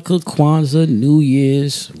 Hanukkah, Kwanzaa, New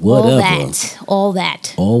Year's, whatever. All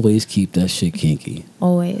that. Always keep that shit kinky.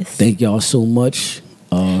 Always. Thank y'all so much.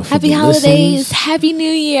 Happy holidays. Listeners. Happy New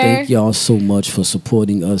Year. Thank y'all so much for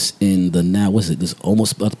supporting us in the now. What's it? This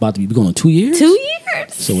almost about to be going on 2 years? 2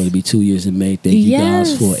 years. So it'll be 2 years in May. Thank you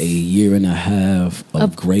guys for a year and a half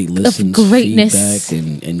of great listens, of greatness,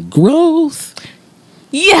 feedback, and growth.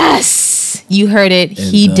 Yes. You heard it. And,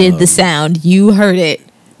 he did the sound. You heard it.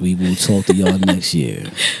 We will talk to y'all next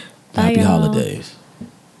year. Bye, Happy y'all. holidays.